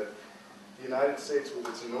notion that the United States, with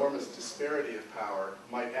its enormous disparity of power,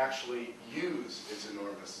 might actually use its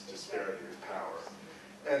enormous disparity of power.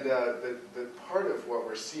 And that part of what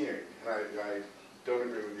we're seeing, and I don't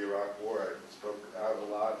agree with the Iraq War, I spoke out a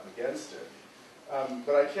lot against it,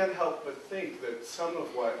 but I can't help but think that some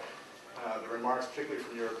of what the remarks, particularly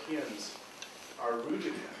from Europeans, are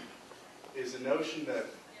rooted in is a notion that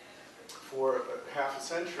for half a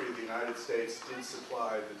century the United States did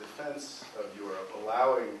supply the defense of Europe,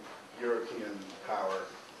 allowing European power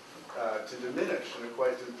to diminish in a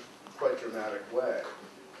quite dramatic way.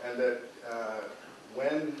 And that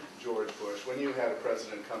when George Bush, when you had a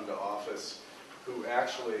president come to office who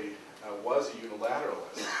actually was a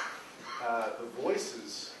unilateralist, the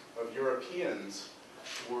voices of Europeans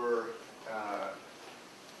were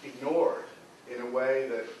ignored in a way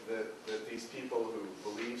that these people who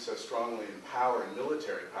believe so strongly in power and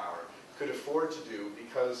military power could afford to do,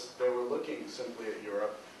 because they were looking simply at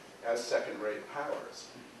Europe as second-rate powers.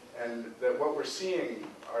 And that what we're seeing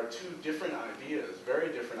are two different ideas, very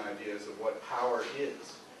different ideas of what power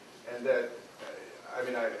is. And that, I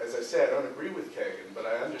mean, as I say, I don't agree with Kagan, but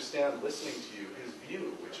I understand listening to you his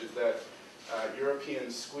view, which is that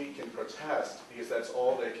Europeans squeak and protest because that's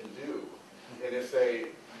all they can do. And if they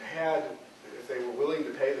were willing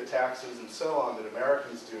to pay the taxes and so on that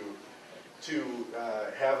Americans do, to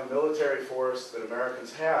have a military force that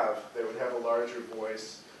Americans have, they would have a larger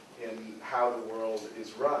voice in how the world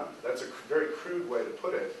is run. That's a very crude way to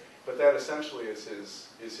put it, but that essentially is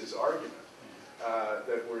his argument.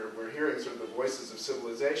 That we're hearing sort of the voices of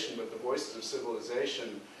civilization, but the voices of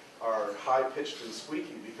civilization are high-pitched and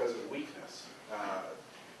squeaky because of weakness.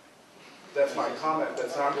 That's my comment.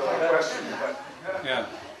 That's not really a question. But yeah,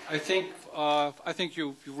 I think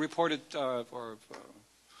you reported for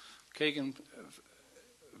Kagan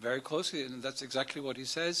very closely, and that's exactly what he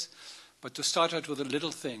says. But to start out with the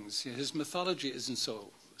little things, his mythology isn't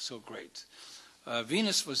so great.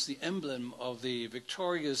 Venus was the emblem of the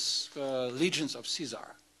victorious legions of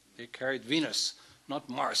Caesar. They carried Venus, not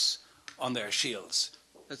Mars, on their shields.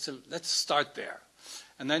 Let's start there.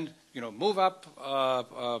 And then, move up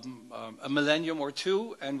a millennium or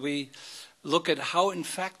two, and we look at how, in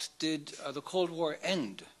fact, did the Cold War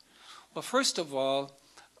end. Well, first of all,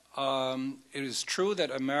 it is true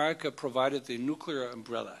that America provided the nuclear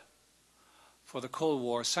umbrella for the Cold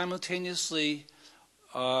War. Simultaneously,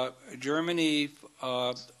 Germany,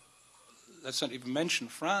 let's not even mention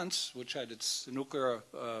France, which had its nuclear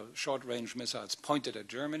short-range missiles pointed at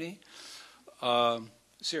Germany,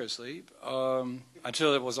 seriously,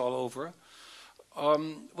 until it was all over,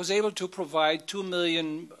 was able to provide 2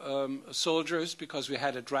 million soldiers, because we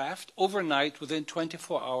had a draft, overnight, within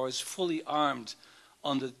 24 hours, fully armed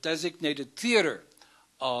on the designated theater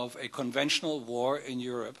of a conventional war in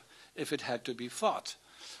Europe, if it had to be fought.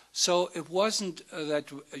 So it wasn't that,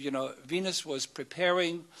 Venus was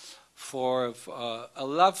preparing for a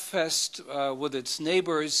love fest with its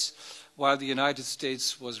neighbors while the United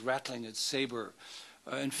States was rattling its saber.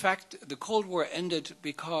 In fact, the Cold War ended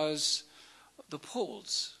because the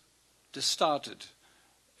Poles started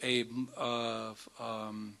a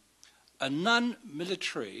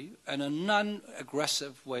non-military and a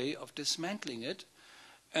non-aggressive way of dismantling it,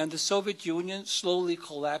 and the Soviet Union slowly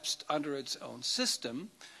collapsed under its own system,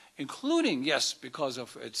 including, yes, because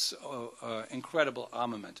of its incredible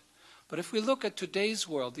armament. But if we look at today's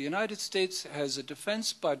world, the United States has a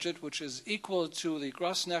defense budget which is equal to the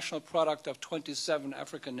gross national product of 27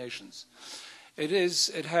 African nations.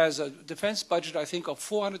 It has a defense budget, I think, of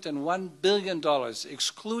 $401 billion,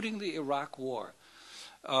 excluding the Iraq War.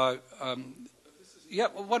 Yeah,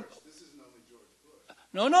 what?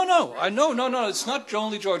 No. No. It's not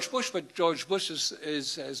only George Bush, but George Bush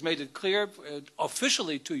has made it clear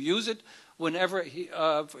officially to use it whenever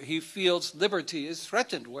he feels liberty is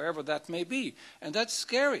threatened, wherever that may be. And that's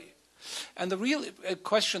scary. And the real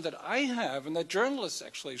question that I have, and that journalists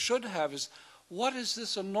actually should have, is what is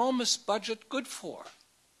this enormous budget good for?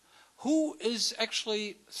 Who is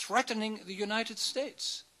actually threatening the United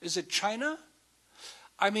States? Is it China?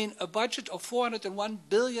 I mean, a budget of $401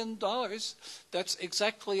 billion, that's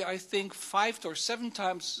exactly, I think, 5 or 7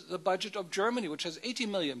 times the budget of Germany, which has 80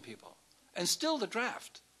 million people, and still the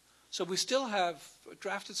draft. So we still have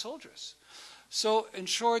drafted soldiers. So in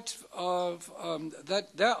short, that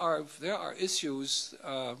there are issues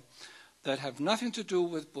that have nothing to do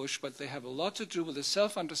with Bush, but they have a lot to do with the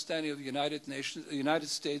self-understanding of the United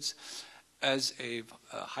States as a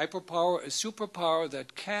hyperpower, a superpower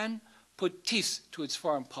that can put teeth to its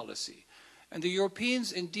foreign policy. And the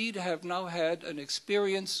Europeans indeed have now had an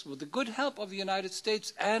experience with the good help of the United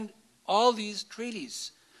States and all these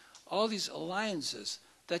treaties, all these alliances,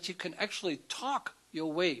 that you can actually talk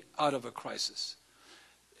your way out of a crisis.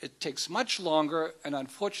 It takes much longer, and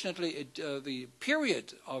unfortunately the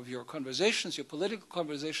period of your conversations, your political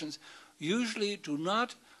conversations, usually do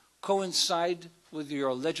not coincide with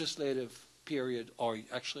your legislative period or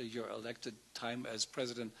actually your elected time as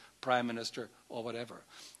president, prime minister, or whatever.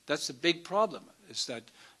 That's the big problem, is that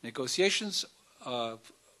negotiations,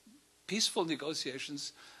 peaceful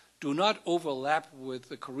negotiations, do not overlap with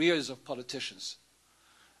the careers of politicians.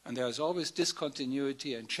 And there is always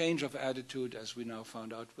discontinuity and change of attitude, as we now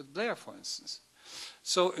found out with Blair, for instance.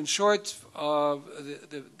 So in short,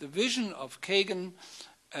 the vision of Kagan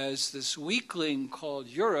as this weakling called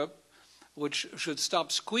Europe, which should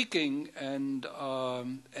stop squeaking and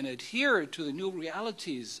adhere to the new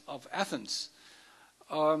realities of Athens,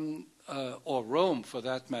 or Rome for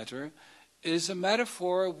that matter, is a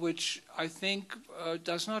metaphor which I think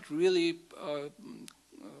does not really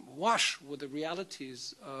wash with the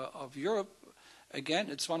realities of Europe. Again,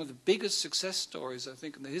 it's one of the biggest success stories, I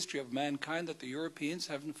think, in the history of mankind, that the Europeans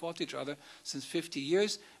haven't fought each other since 50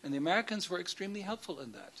 years, and the Americans were extremely helpful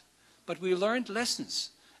in that. But we learned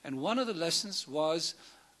lessons, and one of the lessons was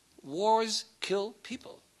wars kill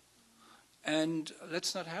people, and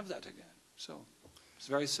let's not have that again. So it's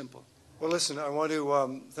very simple. Well, listen, I want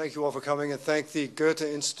to thank you all for coming, and thank the Goethe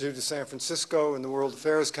Institute of San Francisco and the World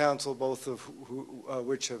Affairs Council, both of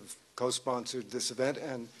which have co-sponsored this event,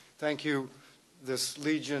 and thank you, this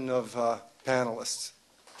legion of panelists.